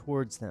come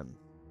towards them,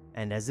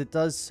 and as it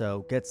does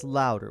so, gets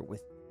louder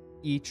with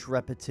each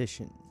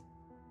repetition.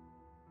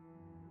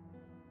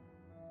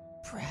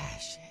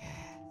 Precious.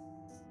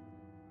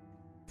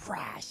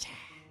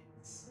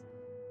 Precious.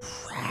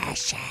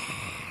 Precious.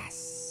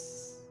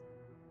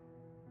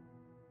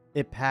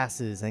 It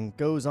passes and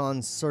goes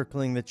on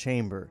circling the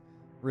chamber,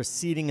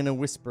 receding in a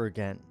whisper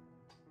again.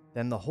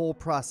 Then the whole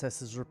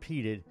process is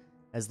repeated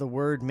as the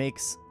word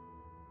makes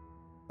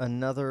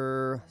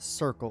another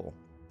circle,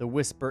 the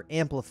whisper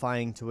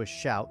amplifying to a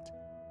shout.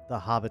 The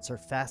hobbits are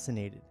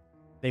fascinated.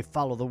 They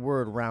follow the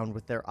word round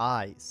with their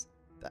eyes.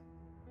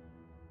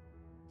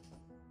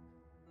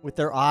 With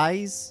their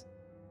eyes?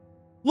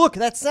 Look,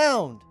 that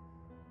sound!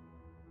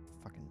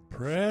 Fucking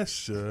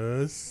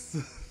Precious.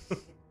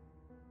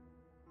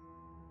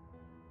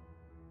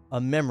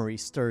 A memory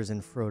stirs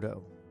in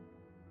Frodo.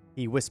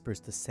 He whispers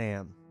to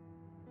Sam.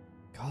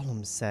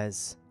 Gollum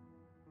says...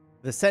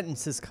 The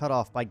sentence is cut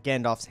off by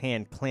Gandalf's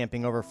hand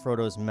clamping over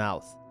Frodo's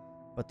mouth,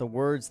 but the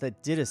words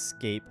that did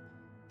escape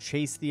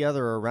chase the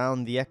other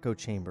around the echo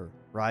chamber,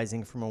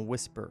 rising from a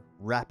whisper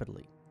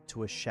rapidly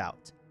to a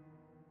shout.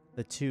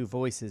 The two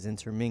voices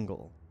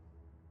intermingle.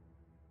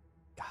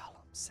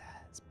 Gollum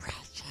says,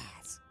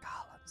 precious.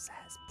 Gollum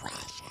says,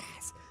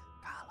 precious.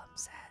 Gollum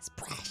says,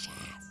 precious.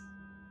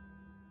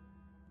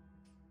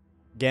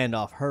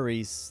 Gandalf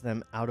hurries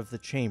them out of the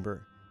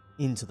chamber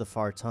into the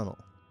far tunnel.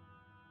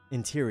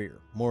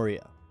 Interior,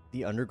 Moria,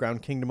 the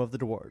underground kingdom of the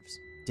dwarves.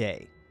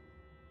 Day.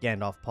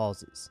 Gandalf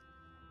pauses.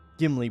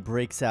 Gimli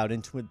breaks out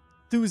into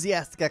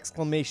enthusiastic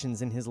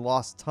exclamations in his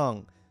lost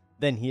tongue.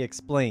 Then he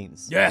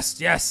explains. Yes,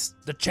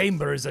 the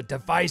chamber is a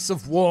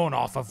divisive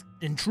warn-off of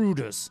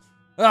intruders.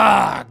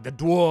 Ah, the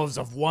dwarves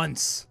of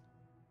once.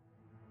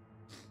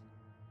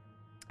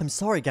 I'm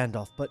sorry,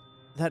 Gandalf, but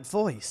that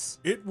voice...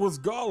 It was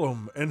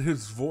Gollum, and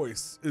his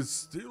voice is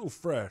still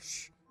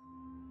fresh.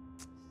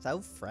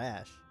 So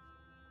fresh.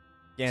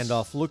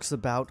 Gandalf looks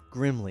about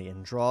grimly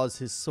and draws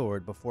his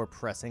sword before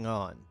pressing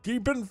on.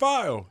 Keep in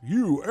file.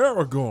 You,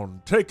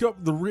 Aragorn, take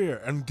up the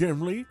rear, and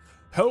Gimli,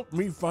 help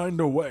me find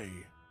a way.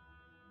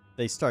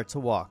 They start to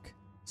walk,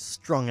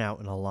 strung out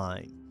in a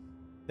line.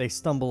 They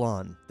stumble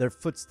on, their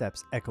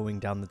footsteps echoing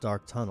down the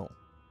dark tunnel.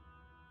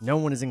 No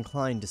one is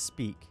inclined to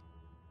speak.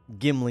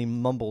 Gimli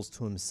mumbles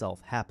to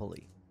himself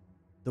happily.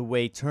 The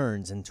way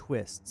turns and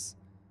twists.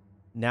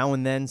 Now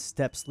and then,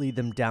 steps lead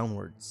them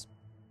downwards.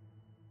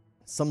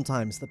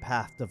 Sometimes the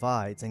path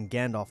divides and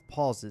Gandalf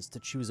pauses to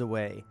choose a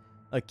way,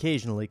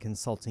 occasionally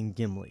consulting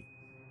Gimli.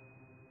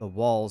 The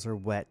walls are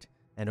wet,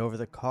 and over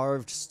the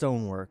carved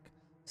stonework,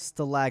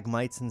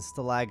 stalagmites and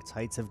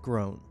stalactites have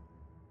grown.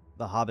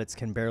 The hobbits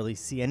can barely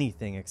see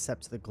anything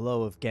except the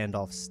glow of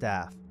Gandalf's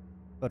staff,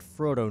 but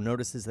Frodo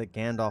notices that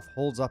Gandalf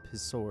holds up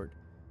his sword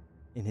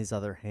in his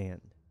other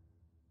hand.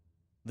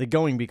 The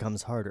going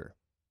becomes harder.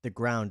 The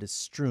ground is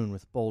strewn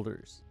with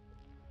boulders.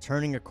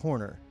 Turning a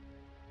corner,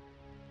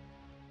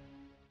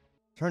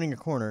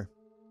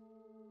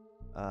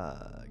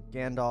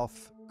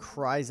 Gandalf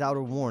cries out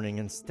a warning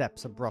and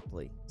stops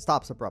abruptly.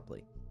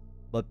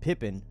 But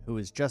Pippin, who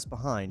is just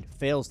behind,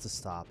 fails to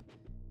stop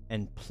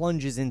and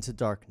plunges into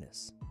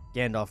darkness.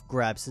 Gandalf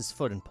grabs his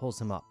foot and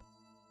pulls him up.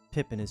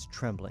 Pippin is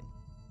trembling.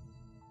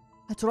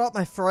 I dropped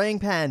my frying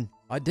pan.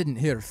 I didn't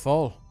hear it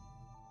fall.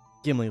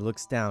 Gimli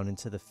looks down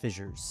into the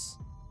fissures.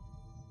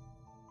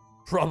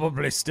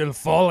 Probably still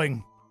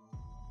falling.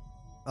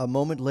 A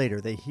moment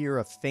later, they hear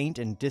a faint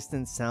and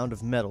distant sound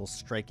of metal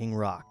striking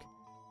rock.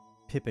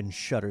 Pippin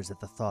shudders at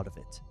the thought of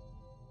it.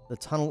 The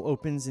tunnel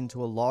opens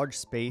into a large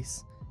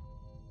space.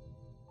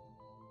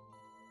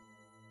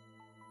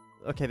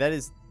 Okay, that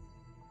is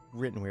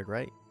written weird,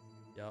 right?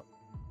 Yep.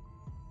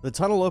 The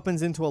tunnel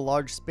opens into a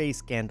large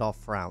space. Gandalf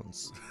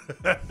frowns.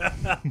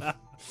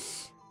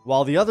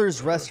 While the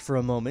others rest for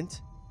a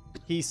moment,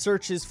 he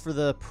searches for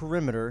the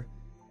perimeter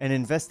and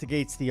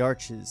investigates the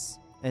arches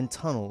and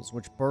tunnels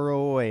which burrow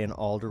away in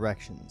all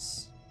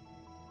directions.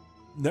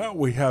 Now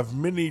we have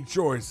many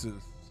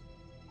choices.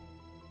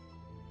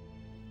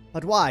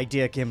 But why,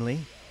 dear Gimli,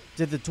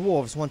 did the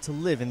dwarves want to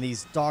live in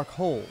these dark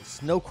holes?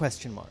 No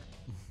question mark.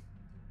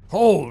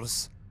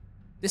 Holes!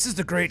 This is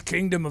the great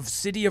kingdom of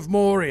City of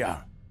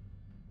Moria.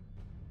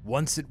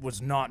 Once it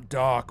was not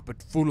dark,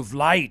 but full of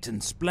light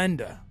and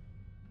splendor.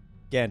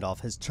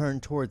 Gandalf has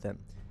turned toward them,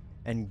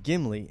 and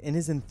Gimli, in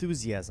his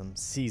enthusiasm,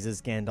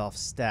 seizes Gandalf's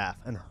staff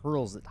and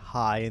hurls it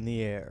high in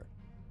the air.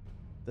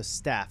 The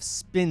staff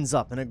spins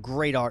up in a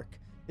great arc,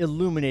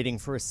 illuminating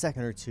for a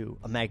second or two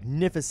a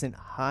magnificent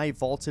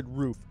high-vaulted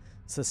roof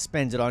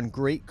suspended on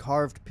great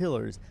carved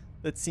pillars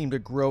that seem to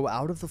grow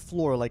out of the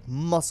floor like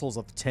muscles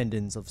and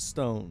tendons of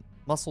stone.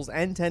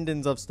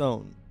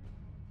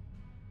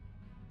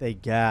 They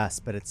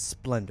gasp at its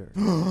splendor.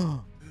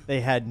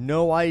 They had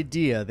no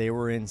idea they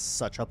were in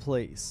such a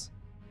place.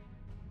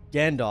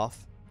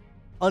 Gandalf,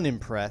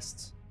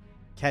 unimpressed,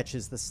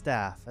 catches the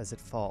staff as it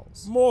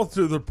falls. More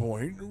to the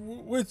point,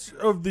 which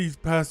of these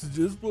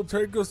passages will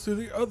take us to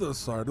the other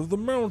side of the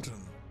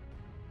mountain?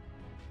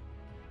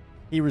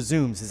 He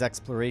resumes his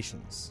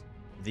explorations.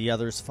 The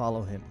others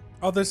follow him.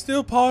 Are there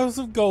still piles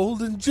of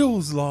gold and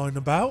jewels lying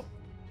about?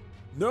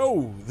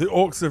 No, the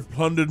orcs have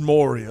plundered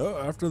Moria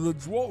after the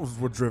dwarves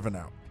were driven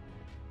out.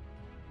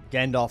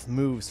 Gandalf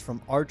moves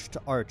from arch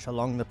to arch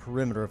along the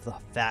perimeter of the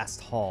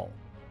vast hall.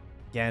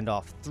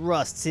 Gandalf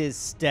thrusts his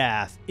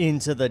staff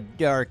into the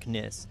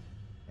darkness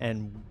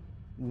and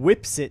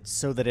whips it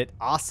so that it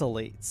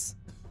oscillates.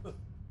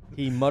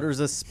 He mutters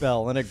a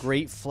spell, and a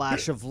great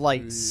flash of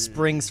light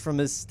springs from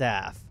his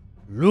staff.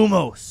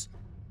 Lumos!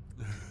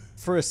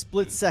 For a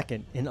split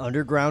second, an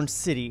underground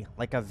city,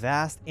 like a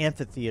vast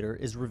amphitheater,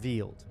 is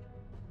revealed.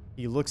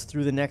 He looks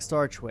through the next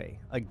archway.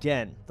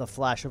 Again, the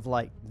flash of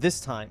light.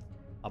 This time,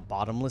 a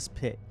bottomless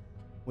pit,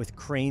 with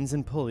cranes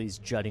and pulleys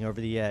jutting over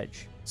the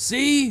edge.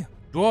 See?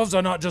 Dwarves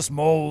are not just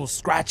moles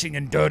scratching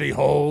in dirty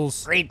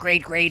holes. Grade.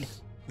 Grade.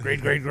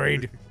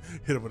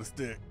 Hit him with a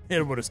stick.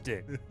 Hit him with a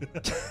stick.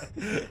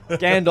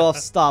 Gandalf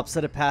stops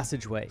at a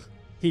passageway.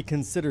 He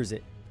considers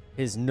it,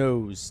 his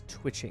nose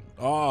twitching.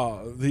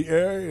 Ah, the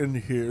air in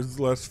here is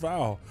less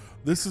foul.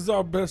 This is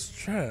our best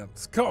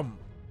chance. Come.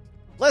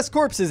 Less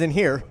corpses in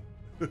here.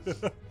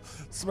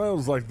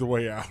 Smells like the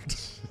way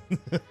out.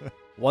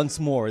 Once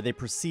more, they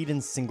proceed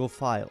in single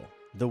file.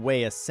 The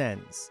way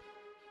ascends.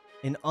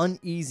 An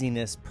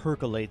uneasiness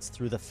percolates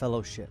through the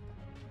fellowship.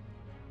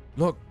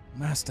 Look,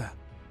 Master,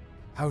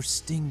 how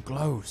Sting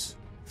glows.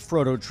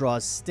 Frodo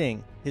draws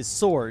Sting, his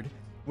sword,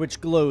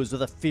 which glows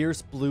with a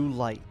fierce blue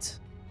light.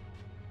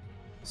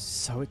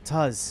 So it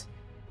does.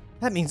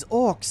 That means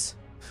orcs.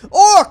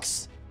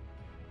 Orcs!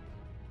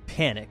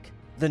 Panic.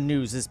 The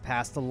news is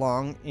passed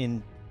along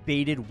in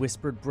bated,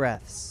 whispered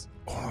breaths.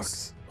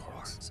 Orcs.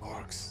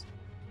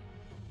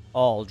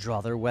 All draw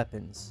their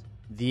weapons.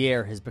 The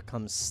air has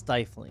become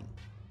stifling.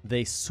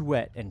 They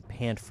sweat and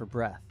pant for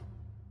breath.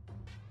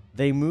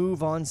 They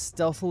move on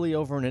stealthily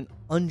over an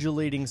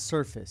undulating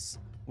surface,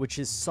 which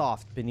is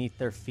soft beneath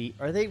their feet.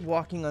 Are they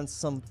walking on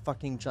some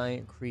fucking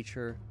giant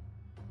creature?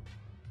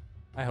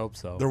 I hope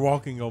so. They're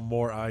walking on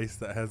more ice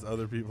that has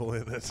other people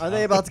in it. Are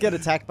they about to get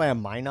attacked by a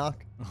Minoc?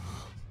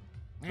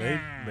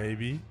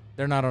 Maybe.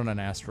 They're not on an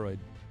asteroid.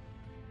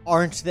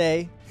 Aren't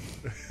they?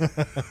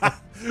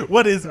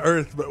 What is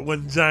Earth but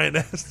one giant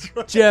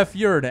asteroid? Jeff,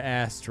 you're an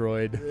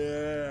asteroid.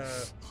 Yeah.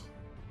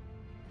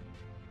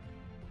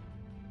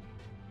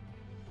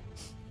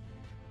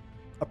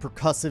 A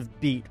percussive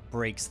beat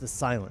breaks the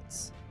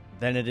silence.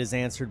 Then it is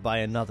answered by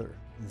another,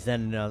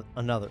 then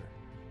another.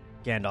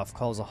 Gandalf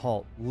calls a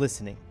halt,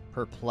 listening,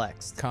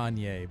 perplexed.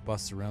 Kanye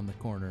busts around the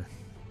corner.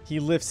 He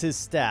lifts his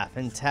staff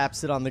and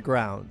taps it on the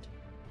ground.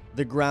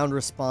 The ground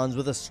responds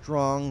with a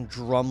strong,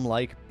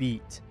 drum-like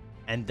beat,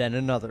 and then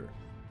another.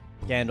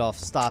 Gandalf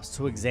stops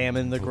to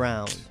examine the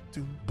ground.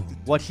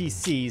 What he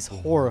sees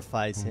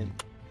horrifies him.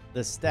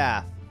 The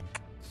staff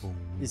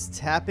is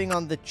tapping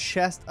on the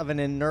chest of an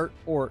inert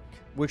orc,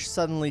 which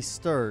suddenly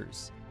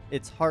stirs,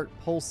 its heart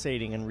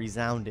pulsating and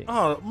resounding.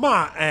 Oh,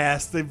 my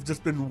ass. They've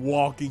just been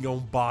walking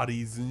on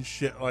bodies and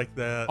shit like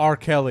that. R.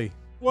 Kelly.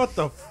 What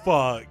the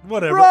fuck?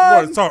 Whatever.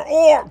 Run! What, sorry.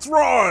 Orcs,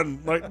 run!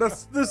 Like,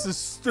 this is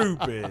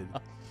stupid.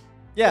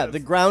 Yeah, the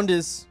ground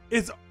is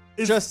It's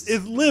just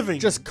living.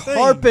 just things.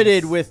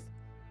 carpeted with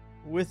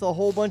a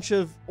whole bunch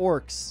of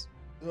orcs.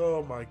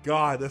 Oh my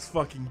god, that's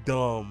fucking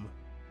dumb.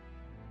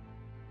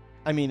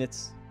 I mean,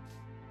 it's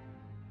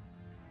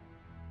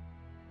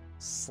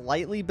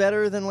slightly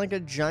better than like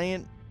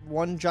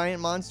one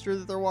giant monster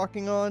that they're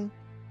walking on,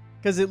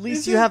 because at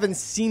least you haven't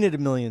seen it a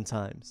million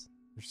times.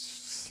 They're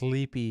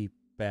sleepy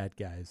bad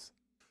guys.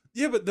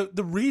 Yeah, but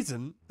the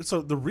reason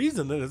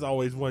that it's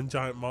always one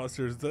giant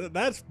monster is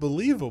that's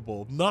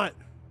believable. Not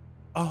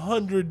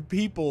 100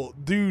 people,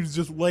 dudes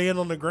just laying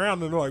on the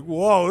ground, and they're like,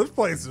 "Whoa, this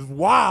place is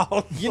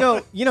wild." You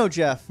know,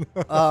 Jeff.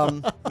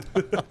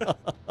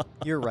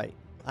 You're right.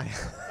 I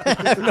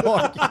have no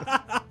argument.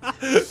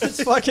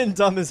 It's fucking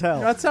dumb as hell.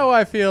 That's how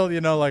I feel.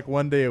 Like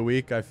one day a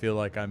week, I feel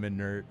like I'm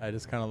inert. I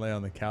just kind of lay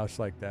on the couch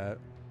like that.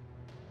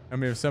 I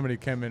mean, if somebody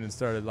came in and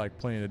started like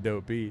playing a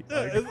dope beat,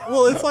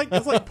 It's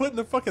like putting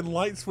the fucking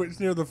light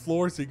switch near the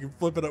floor so you can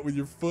flip it up with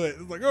your foot.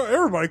 It's like, oh,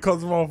 everybody cuts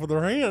them off with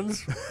their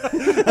hands.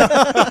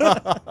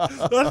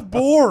 That's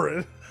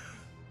boring.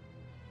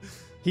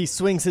 He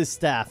swings his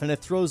staff and it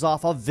throws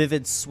off a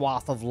vivid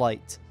swath of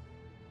light.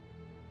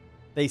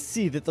 They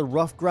see that the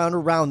rough ground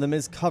around them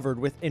is covered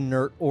with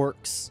inert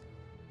orcs.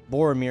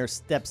 Boromir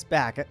steps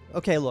back.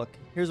 Okay, look,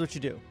 here's what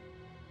you do.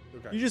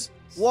 Okay. You just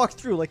walk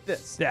through like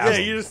this. Yeah,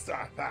 you just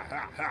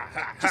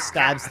Just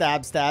stab,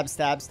 stab, stab,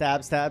 stab,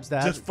 stab, stab,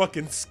 stab. just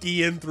fucking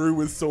skiing through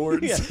with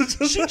swords. Yeah.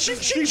 Shing, shing,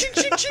 shing, shing,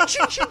 shing, shing,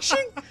 shing, shing,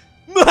 shing.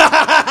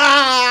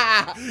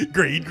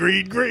 Green,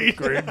 green, green,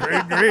 green,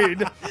 green,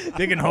 green.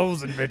 digging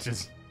holes in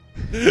bitches.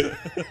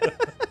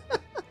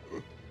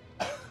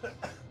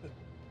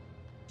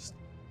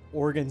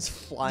 Organs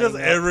flying. Just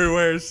up.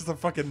 everywhere. It's just a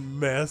fucking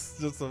mess.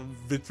 Just a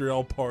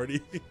vitriol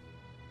party.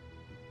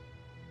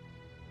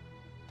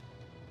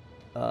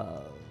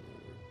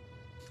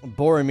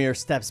 Boromir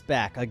steps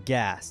back,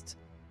 aghast.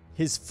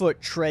 His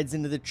foot treads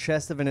into the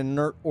chest of an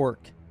inert orc.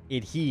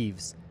 It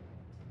heaves.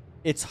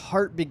 Its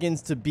heart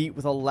begins to beat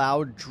with a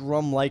loud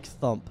drum-like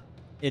thump.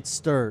 It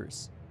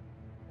stirs.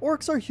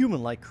 Orcs are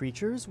human-like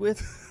creatures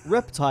with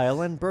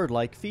reptile and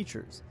bird-like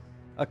features.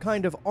 A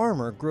kind of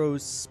armor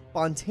grows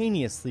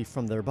spontaneously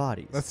from their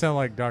bodies. That sounds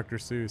like Dr.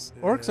 Seuss.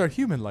 Orcs are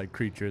human-like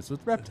creatures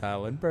with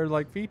reptile and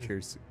bird-like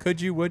features.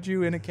 Would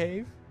you in a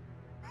cave?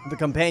 The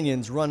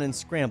companions run and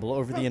scramble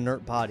over the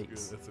inert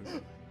bodies.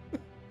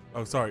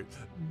 Oh, sorry.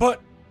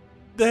 But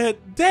they're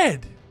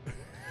dead.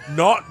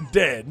 Not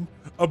dead.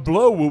 A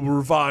blow will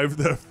revive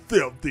their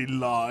filthy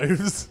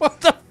lives. What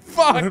the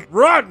fuck?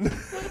 Run!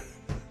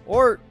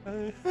 Or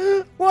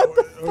what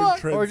the fuck?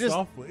 tread Or just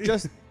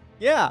softly.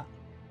 yeah.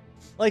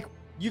 Like,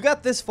 you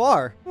got this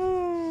far.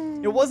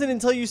 It wasn't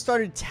until you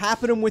started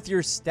tapping them with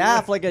your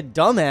staff like a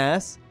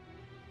dumbass.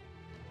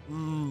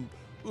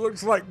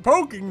 Looks like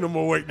poking them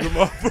will wake them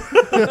up.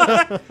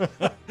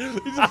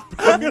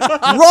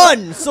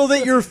 Run so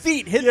that your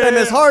feet hit them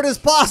as hard as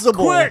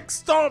possible. Quick,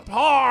 stomp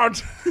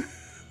hard.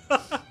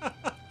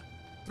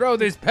 Throw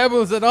these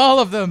pebbles at all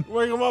of them.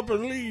 Wake them up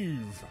and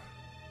leave.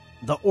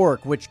 The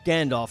orc, which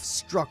Gandalf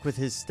struck with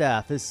his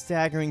staff, is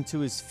staggering to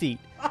his feet,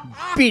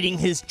 beating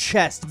his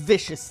chest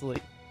viciously.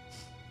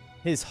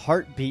 His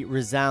heartbeat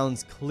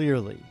resounds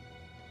clearly.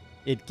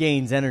 It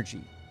gains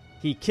energy.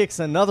 He kicks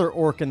another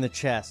orc in the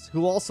chest,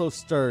 who also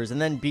stirs and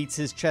then beats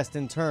his chest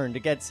in turn to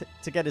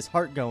get his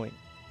heart going.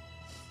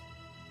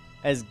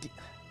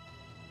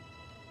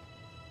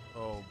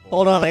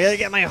 Hold on, I gotta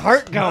get my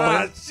heart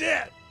going.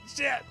 Shit.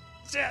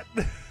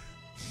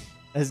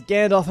 As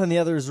Gandalf and the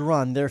others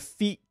run, their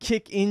feet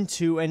kick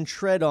into and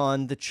tread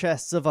on the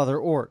chests of other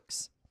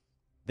orcs.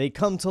 They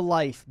come to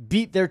life,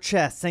 beat their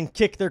chests, and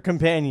kick their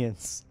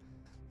companions.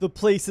 The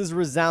place is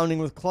resounding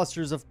with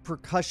clusters of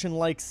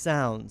percussion-like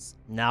sounds,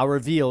 now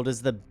revealed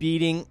as the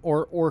beating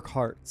or orc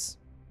hearts.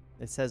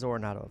 It says or,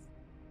 not of.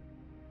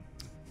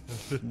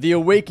 The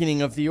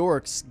awakening of the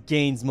orcs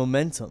gains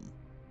momentum.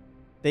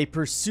 They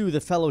pursue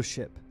the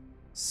fellowship.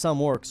 Some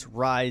orcs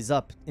rise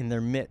up in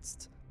their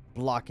midst,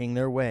 blocking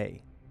their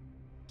way.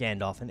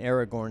 Gandalf and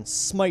Aragorn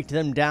smite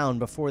them down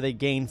before they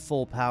gain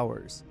full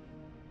powers.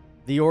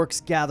 The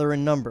orcs gather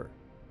in number.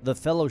 The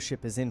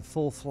fellowship is in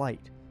full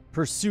flight,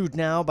 pursued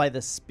now by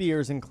the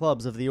spears and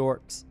clubs of the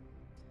orcs.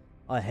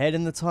 Ahead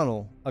in the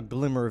tunnel, a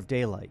glimmer of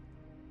daylight.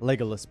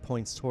 Legolas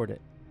points toward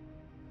it.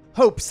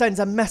 Hope sends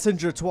a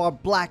messenger to our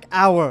black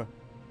hour.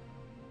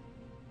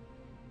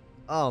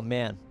 Oh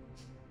man,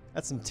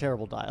 that's some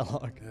terrible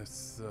dialogue.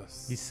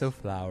 He's so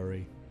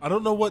flowery. I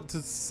don't know what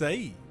to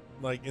say.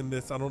 Like in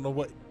this, I don't know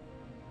what.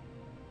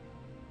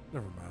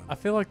 Never mind. I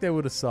feel like they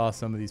would have saw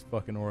some of these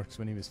fucking orcs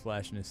when he was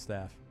flashing his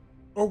staff.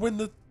 Or when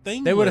the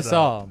thing. They would have lit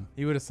saw up. him.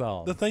 He would have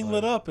saw him. The thing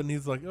lit up, and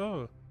he's like,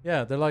 "Oh."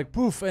 Yeah, they're like,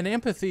 poof, an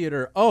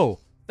amphitheater. Oh,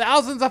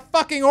 thousands of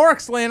fucking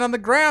orcs laying on the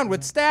ground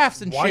with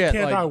staffs and Why shit.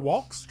 can't like, I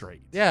walk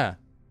straight? Yeah.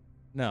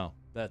 No.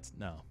 Doesn't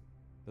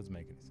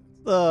make any sense.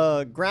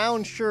 The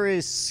ground sure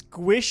is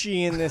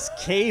squishy in this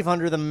cave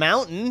under the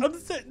mountain. I'm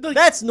just saying, like,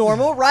 That's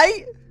normal,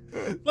 right?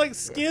 like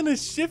skin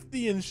is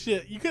shifty and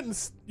shit. You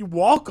couldn't you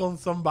walk on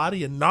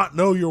somebody and not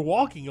know you're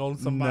walking on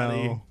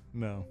somebody.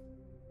 No.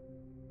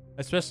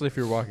 Especially if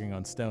you're walking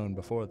on stone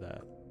before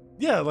that.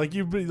 Yeah, like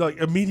you'd be like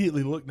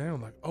immediately look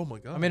down, like, oh my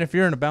god. I mean, if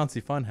you're in a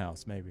bouncy fun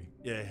house, maybe.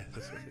 Yeah,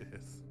 that's what it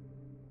is.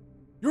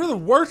 You're the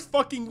worst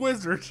fucking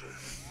wizard.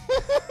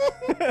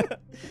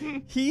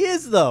 He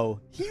is, though.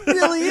 He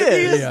really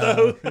is.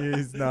 though.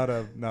 He's not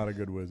a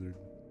good wizard.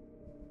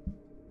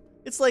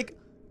 It's like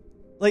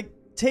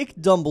take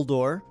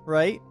Dumbledore,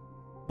 right?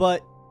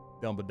 But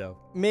Dumbledore.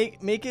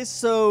 make it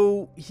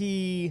so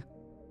he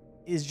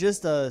is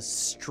just a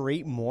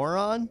straight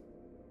moron.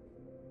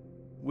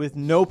 with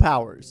no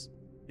powers.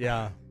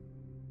 Yeah.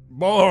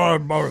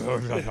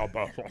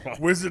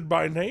 Wizard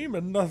by name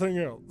and nothing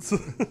else.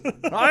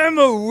 I am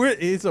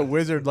he's a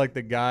wizard, like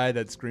the guy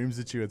that screams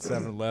at you at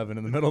 7-Eleven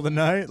in the middle of the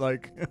night.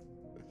 Like,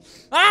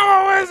 I'm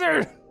a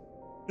wizard!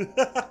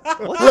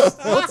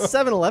 What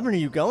 7-Eleven are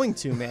you going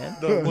to, man?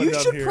 You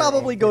should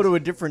probably go to a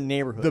different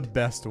neighborhood. The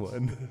best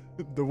one.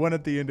 The one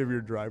at the end of your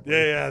driveway.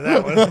 Yeah,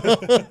 that one.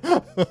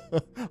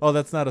 Oh,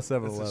 that's not a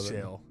 7-Eleven. That's a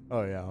shell.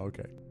 Oh, yeah,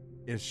 okay.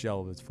 It's shell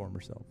of its former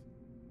self.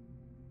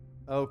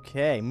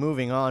 Okay,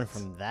 moving on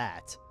from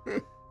that.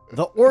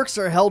 The orcs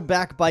are held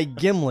back by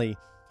Gimli,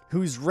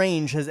 whose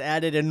range has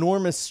added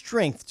enormous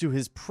strength to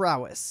his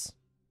prowess.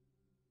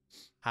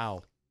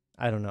 How?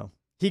 I don't know.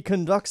 He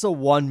conducts a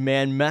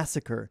one-man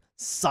massacre,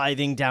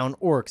 scything down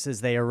orcs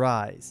as they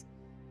arise.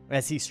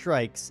 As he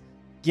strikes,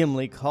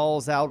 Gimli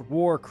calls out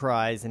war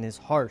cries in his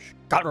harsh,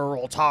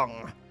 guttural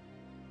tongue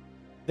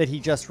that he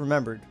just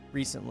remembered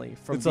recently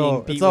from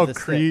being beat with a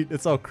stick.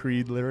 It's all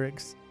Creed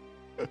lyrics.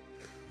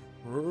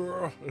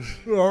 Hold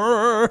me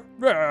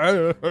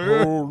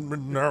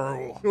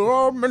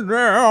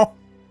now.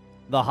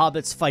 The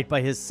hobbits fight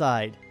by his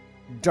side,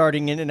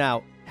 darting in and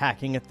out,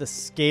 hacking at the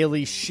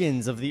scaly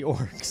shins of the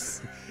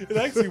orcs. It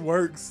actually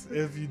works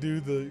if you do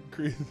the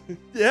creed.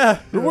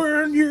 Yeah.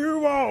 When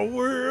you are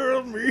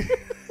with me.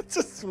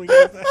 Just swing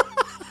at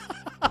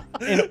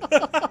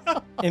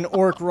that. An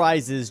orc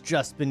rises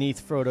just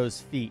beneath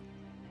Frodo's feet.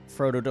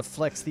 Frodo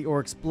deflects the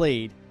orc's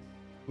blade,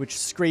 which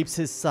scrapes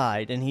his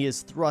side, and he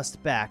is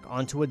thrust back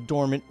onto a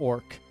dormant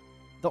orc.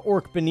 The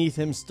orc beneath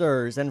him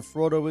stirs, and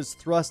Frodo is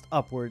thrust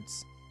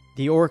upwards.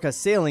 The orc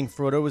assailing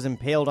Frodo is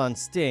impaled on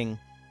Sting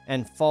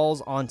and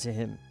falls onto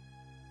him.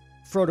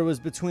 Frodo is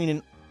between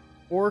an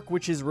orc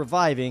which is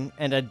reviving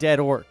and a dead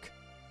orc.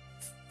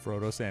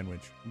 Frodo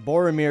sandwich.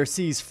 Boromir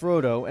sees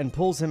Frodo and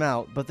pulls him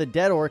out, but the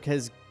dead orc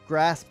has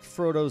grasped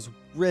Frodo's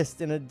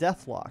wrist in a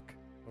deathlock.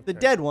 The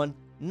dead one,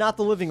 not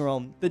the living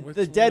one.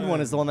 The dead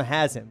one is the one that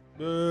has him.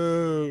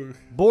 Boo.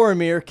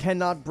 Boromir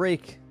cannot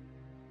break.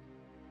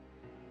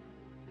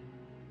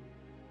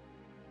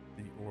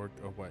 The orc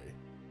away.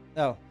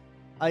 Oh,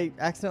 I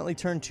accidentally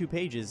turned 2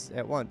 pages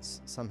at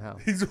once somehow.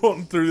 He's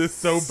going through this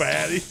so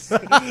bad.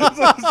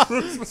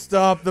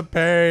 Stop the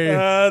pain.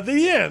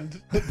 The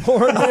end.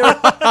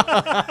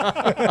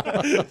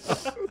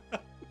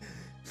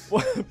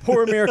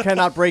 Boromir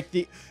cannot break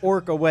the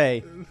orc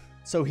away,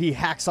 so he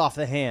hacks off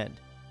the hand.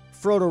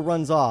 Frodo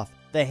runs off,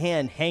 the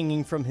hand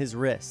hanging from his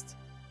wrist.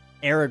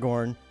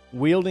 Aragorn,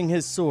 wielding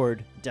his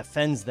sword,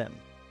 defends them.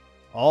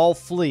 All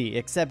flee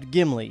except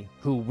Gimli,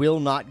 who will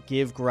not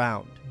give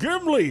ground.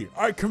 Gimli,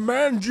 I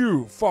command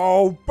you,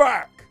 fall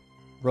back.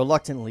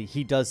 Reluctantly,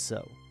 he does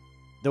so.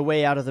 The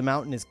way out of the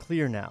mountain is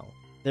clear now.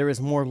 There is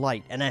more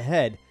light, and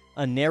ahead,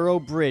 a narrow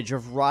bridge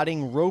of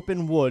rotting rope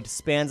and wood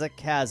spans a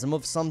chasm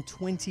of some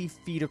 20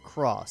 feet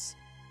across.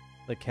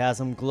 The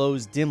chasm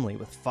glows dimly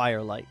with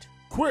firelight.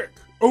 Quick,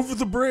 over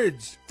the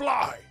bridge,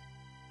 fly.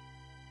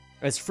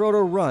 As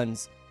Frodo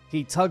runs,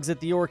 he tugs at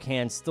the orc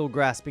hand still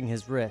grasping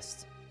his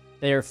wrist.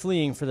 They are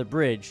fleeing for the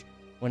bridge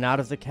when out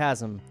of the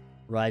chasm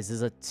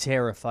rises a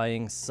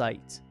terrifying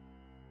sight.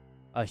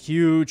 A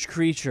huge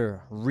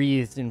creature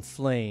wreathed in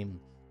flame,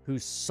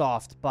 whose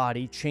soft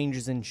body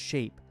changes in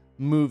shape,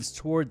 moves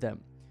toward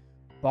them,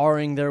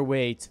 barring their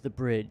way to the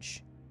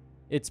bridge.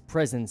 Its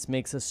presence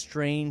makes a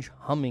strange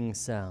humming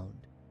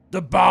sound.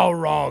 The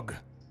Balrog,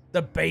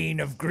 the bane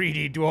of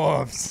greedy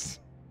dwarves.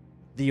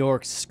 The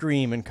orcs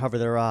scream and cover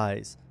their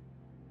eyes,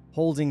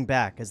 holding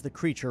back as the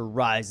creature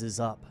rises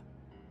up.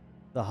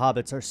 The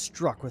hobbits are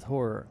struck with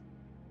horror.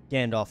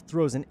 Gandalf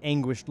throws an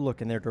anguished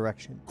look in their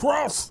direction.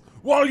 Cross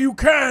while you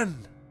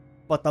can.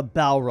 But the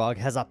Balrog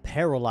has a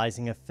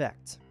paralyzing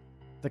effect.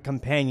 The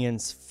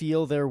companions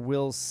feel their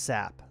wills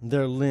sap,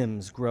 their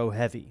limbs grow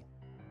heavy.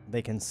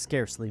 They can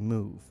scarcely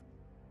move.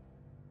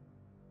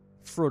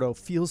 Frodo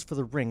feels for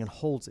the ring and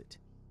holds it.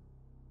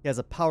 He has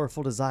a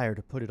powerful desire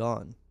to put it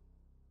on.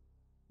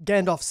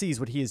 Gandalf sees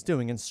what he is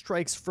doing and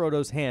strikes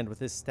Frodo's hand with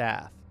his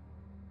staff.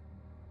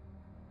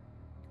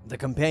 The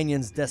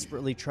companions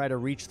desperately try to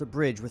reach the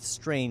bridge with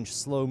strange,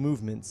 slow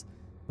movements,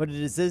 but it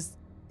is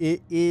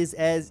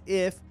as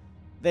if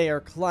they are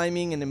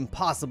climbing an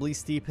impossibly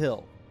steep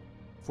hill,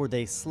 for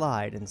they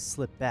slide and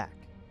slip back.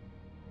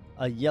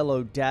 A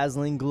yellow,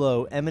 dazzling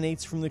glow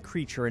emanates from the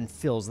creature and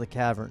fills the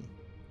cavern.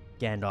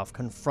 Gandalf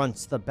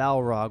confronts the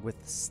Balrog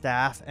with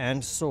staff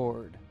and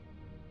sword.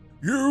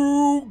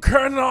 You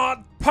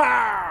cannot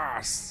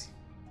pass!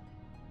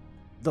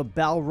 The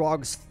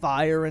Balrog's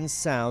fire and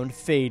sound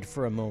fade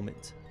for a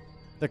moment.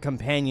 The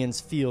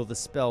companions feel the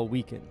spell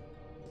weaken.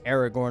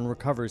 Aragorn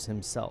recovers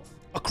himself.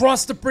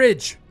 Across the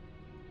bridge!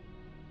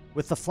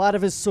 With the flat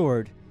of his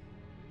sword,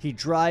 he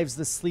drives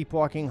the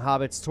sleepwalking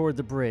hobbits toward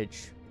the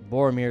bridge.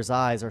 Boromir's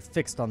eyes are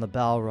fixed on the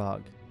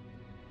Balrog.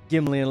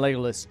 Gimli and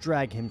Legolas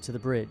drag him to the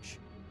bridge.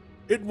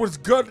 It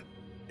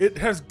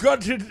has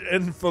gutted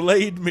and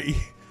filleted me.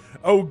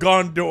 Oh,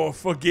 Gondor,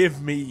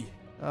 forgive me.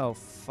 Oh,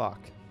 fuck.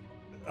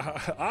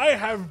 I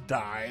have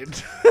died.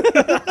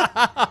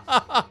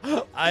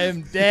 I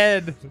am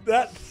dead.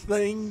 That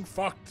thing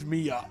fucked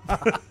me up.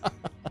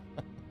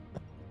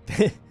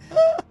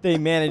 They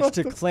manage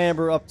to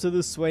clamber up to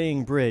the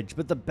swaying bridge,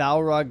 but the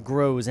Balrog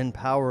grows in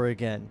power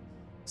again,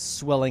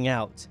 swelling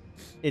out,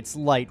 its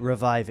light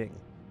reviving.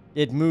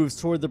 It moves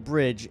toward the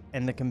bridge,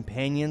 and the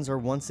companions are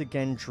once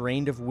again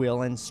drained of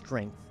will and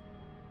strength.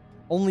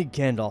 Only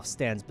Gandalf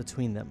stands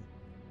between them.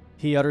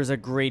 He utters a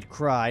great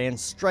cry and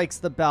strikes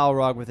the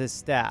Balrog with his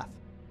staff.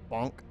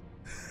 Bonk.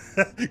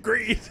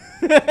 Greed.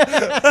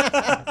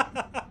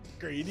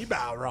 Greedy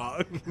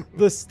Balrog.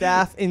 The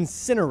staff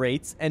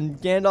incinerates,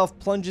 and Gandalf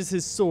plunges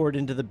his sword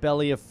into the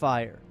belly of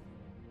fire.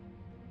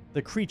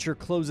 The creature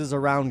closes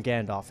around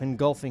Gandalf,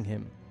 engulfing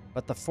him,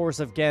 but the force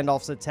of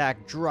Gandalf's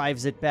attack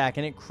drives it back,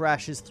 and it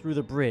crashes through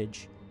the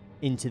bridge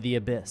into the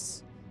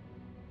abyss.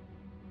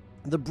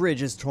 The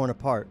bridge is torn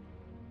apart.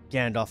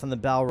 Gandalf and the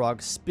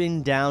Balrog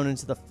spin down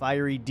into the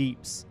fiery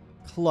deeps,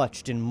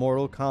 clutched in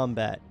mortal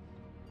combat.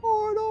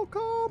 Mortal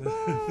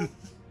combat!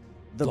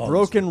 The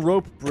broken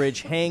rope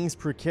bridge hangs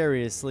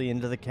precariously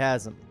into the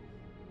chasm.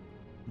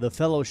 The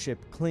Fellowship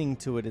cling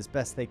to it as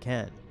best they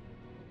can.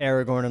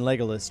 Aragorn and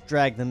Legolas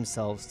drag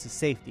themselves to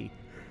safety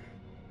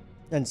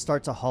and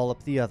start to haul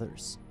up the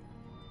others.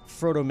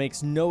 Frodo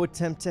makes no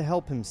attempt to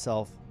help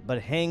himself,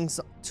 but hangs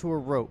to a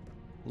rope,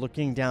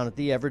 looking down at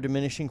the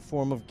ever-diminishing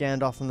form of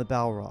Gandalf and the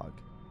Balrog.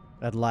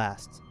 At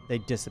last, they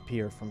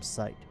disappear from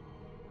sight.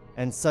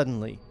 And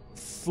suddenly,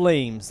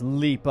 flames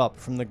leap up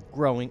from the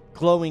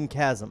glowing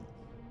chasm.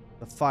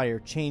 The fire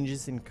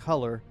changes in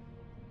color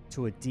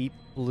to a deep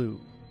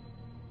blue.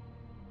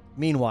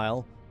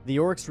 Meanwhile, the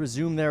orcs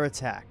resume their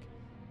attack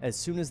as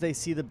soon as they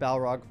see the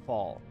Balrog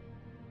fall.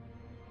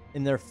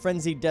 In their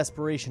frenzied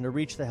desperation to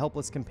reach the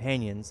helpless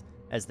companions,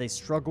 as they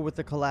struggle with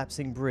the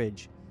collapsing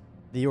bridge,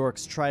 the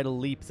orcs try to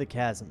leap the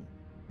chasm.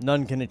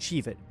 None can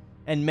achieve it,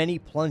 and many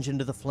plunge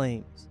into the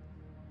flames.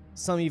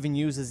 Some even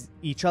use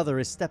each other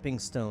as stepping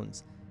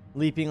stones,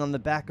 leaping on the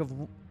back of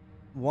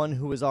one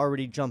who has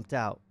already jumped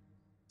out.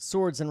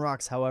 Swords and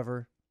rocks,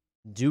 however,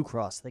 do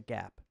cross the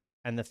gap,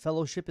 and the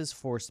Fellowship is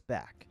forced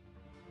back.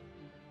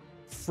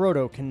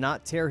 Frodo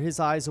cannot tear his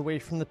eyes away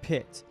from the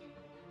pit,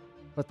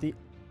 but the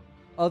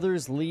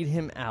others lead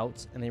him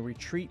out, and they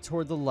retreat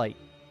toward the light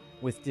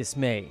with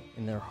dismay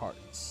in their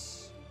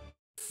hearts.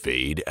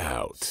 Fade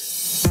out.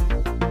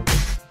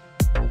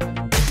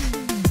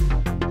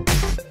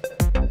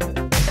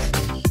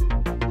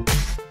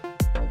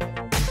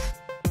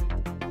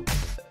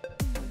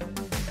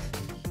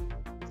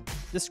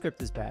 This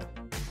script is bad.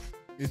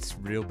 It's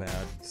real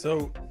bad.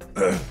 So,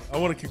 I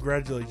want to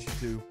congratulate you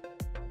two.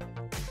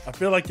 I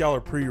feel like y'all are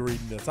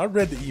pre-reading this. I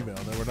read the email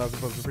that we're not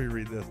supposed to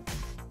pre-read this.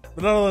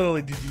 But not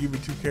only did you give me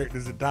two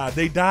characters that died,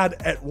 they died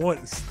at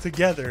once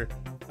together.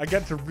 I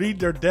got to read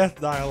their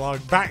death dialogue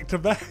back to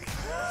back.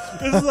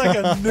 This is like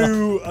a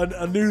new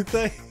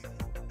thing.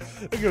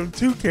 I give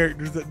two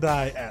characters that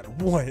die at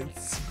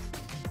once.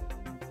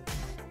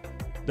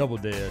 Double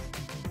dead.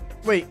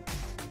 Wait.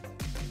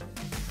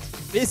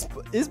 Is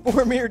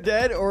Boromir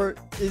dead, or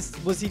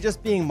was he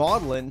just being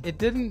maudlin? It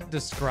didn't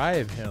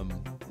describe him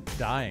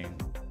dying.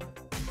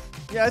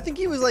 Yeah, I think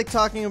he was like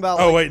talking about.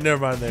 Oh wait, never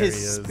mind. There his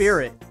he is.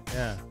 Spirit.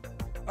 Yeah.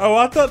 Oh,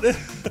 I thought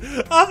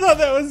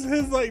that was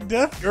his like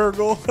death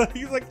gurgle.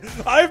 He's like,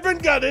 I've been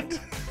gutted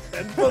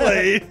and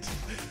filleted.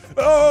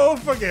 Oh,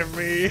 forgive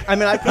me. I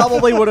mean, I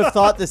probably would have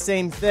thought the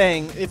same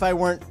thing if I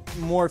weren't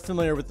more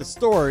familiar with the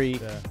story,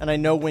 and I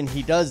know when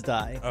he does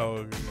die. Oh,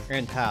 okay.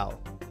 And how.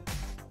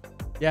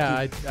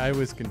 Yeah, I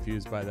was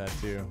confused by that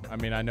too. I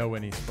mean, I know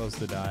when he's supposed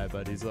to die,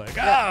 but he's like,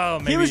 oh,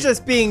 maybe. He was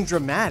just being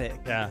dramatic.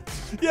 Yeah.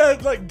 Yeah,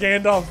 it's like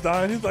Gandalf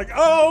dying. He's like,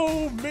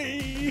 oh,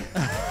 me.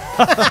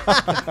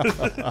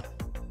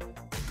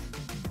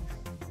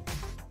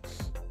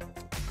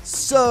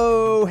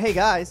 So, hey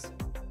guys.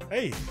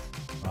 Hey.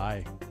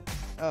 Bye.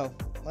 Oh,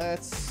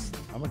 let's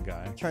I'm a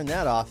guy. turn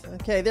that off.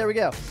 Okay, there we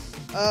go.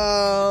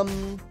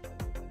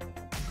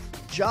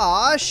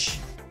 Josh.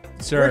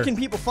 Sir. Where can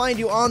people find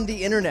you on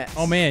the internet?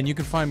 Oh man, you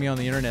can find me on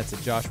the internet at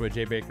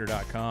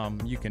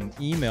joshuajbaker.com. You can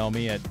email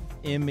me at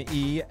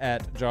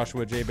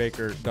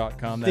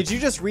me@joshuajbaker.com. Did you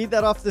just read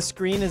that off the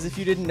screen as if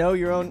you didn't know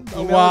your own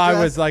email Well, I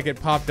address? was like, it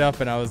popped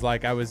up and I was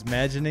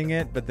imagining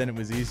it, but then it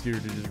was easier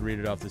to just read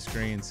it off the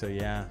screen. So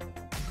yeah.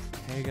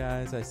 Hey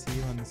guys, I see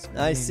you on the screen.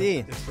 I see.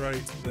 It's right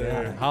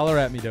there. Yeah. Holler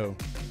at me though.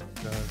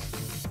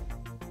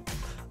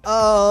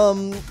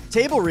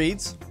 Table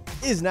Reads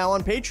is now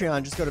on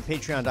Patreon. Just go to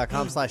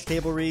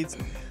patreon.com/tablereads.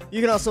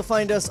 You can also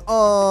find us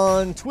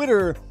on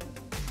Twitter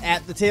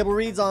at The Table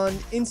Reads, on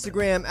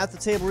Instagram at The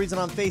Table Reads, and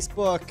on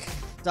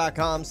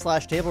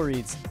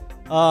Facebook.com/tablereads.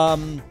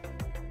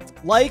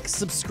 Like,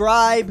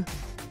 subscribe,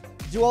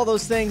 do all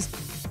those things.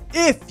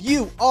 If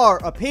you are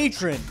a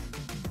patron,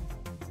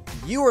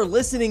 you are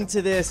listening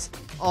to this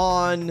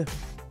on,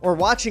 or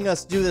watching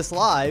us do this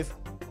live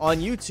on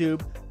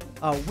YouTube,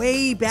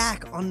 way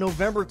back on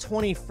November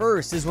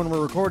 21st is when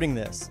we're recording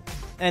this.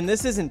 And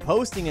this isn't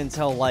posting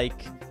until,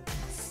 like,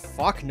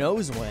 fuck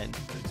knows when.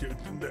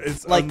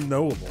 It's like,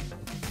 unknowable.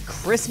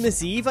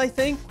 Christmas Eve, I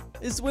think,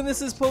 is when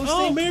this is posting.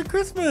 Oh, Merry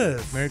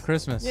Christmas! Merry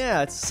Christmas.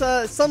 Yeah, it's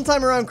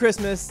sometime around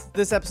Christmas.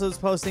 This episode's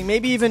posting.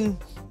 Maybe even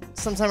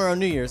sometime around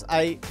New Year's.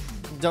 I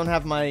don't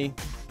have my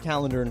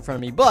calendar in front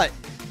of me, but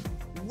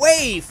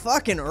way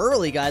fucking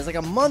early, guys. Like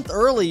a month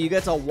early, you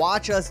get to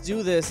watch us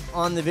do this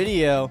on the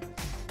video.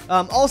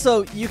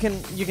 Also, you can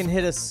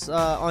hit us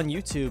on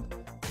YouTube.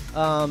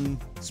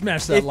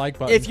 Smash that like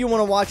button. If you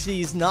want to watch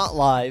these not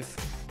live,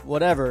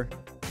 whatever,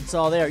 it's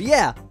all there.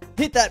 Yeah,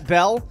 hit that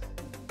bell.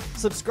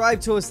 Subscribe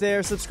to us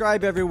there.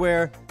 Subscribe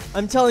everywhere.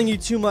 I'm telling you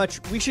too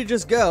much. We should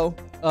just go.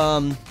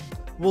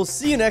 We'll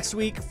see you next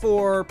week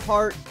for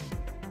part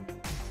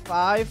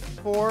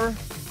 4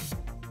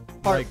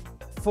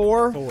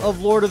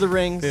 of Lord of the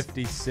Rings.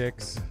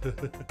 56.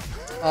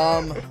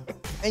 And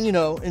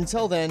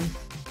until then,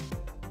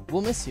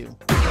 we'll miss you.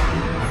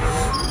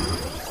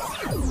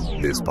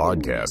 This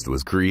podcast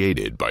was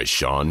created by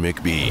Sean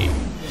McBee.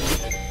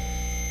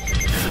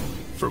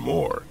 For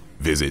more,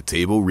 visit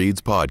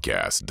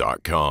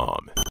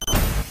TableReadsPodcast.com.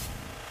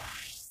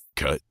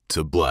 Cut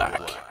to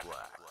black.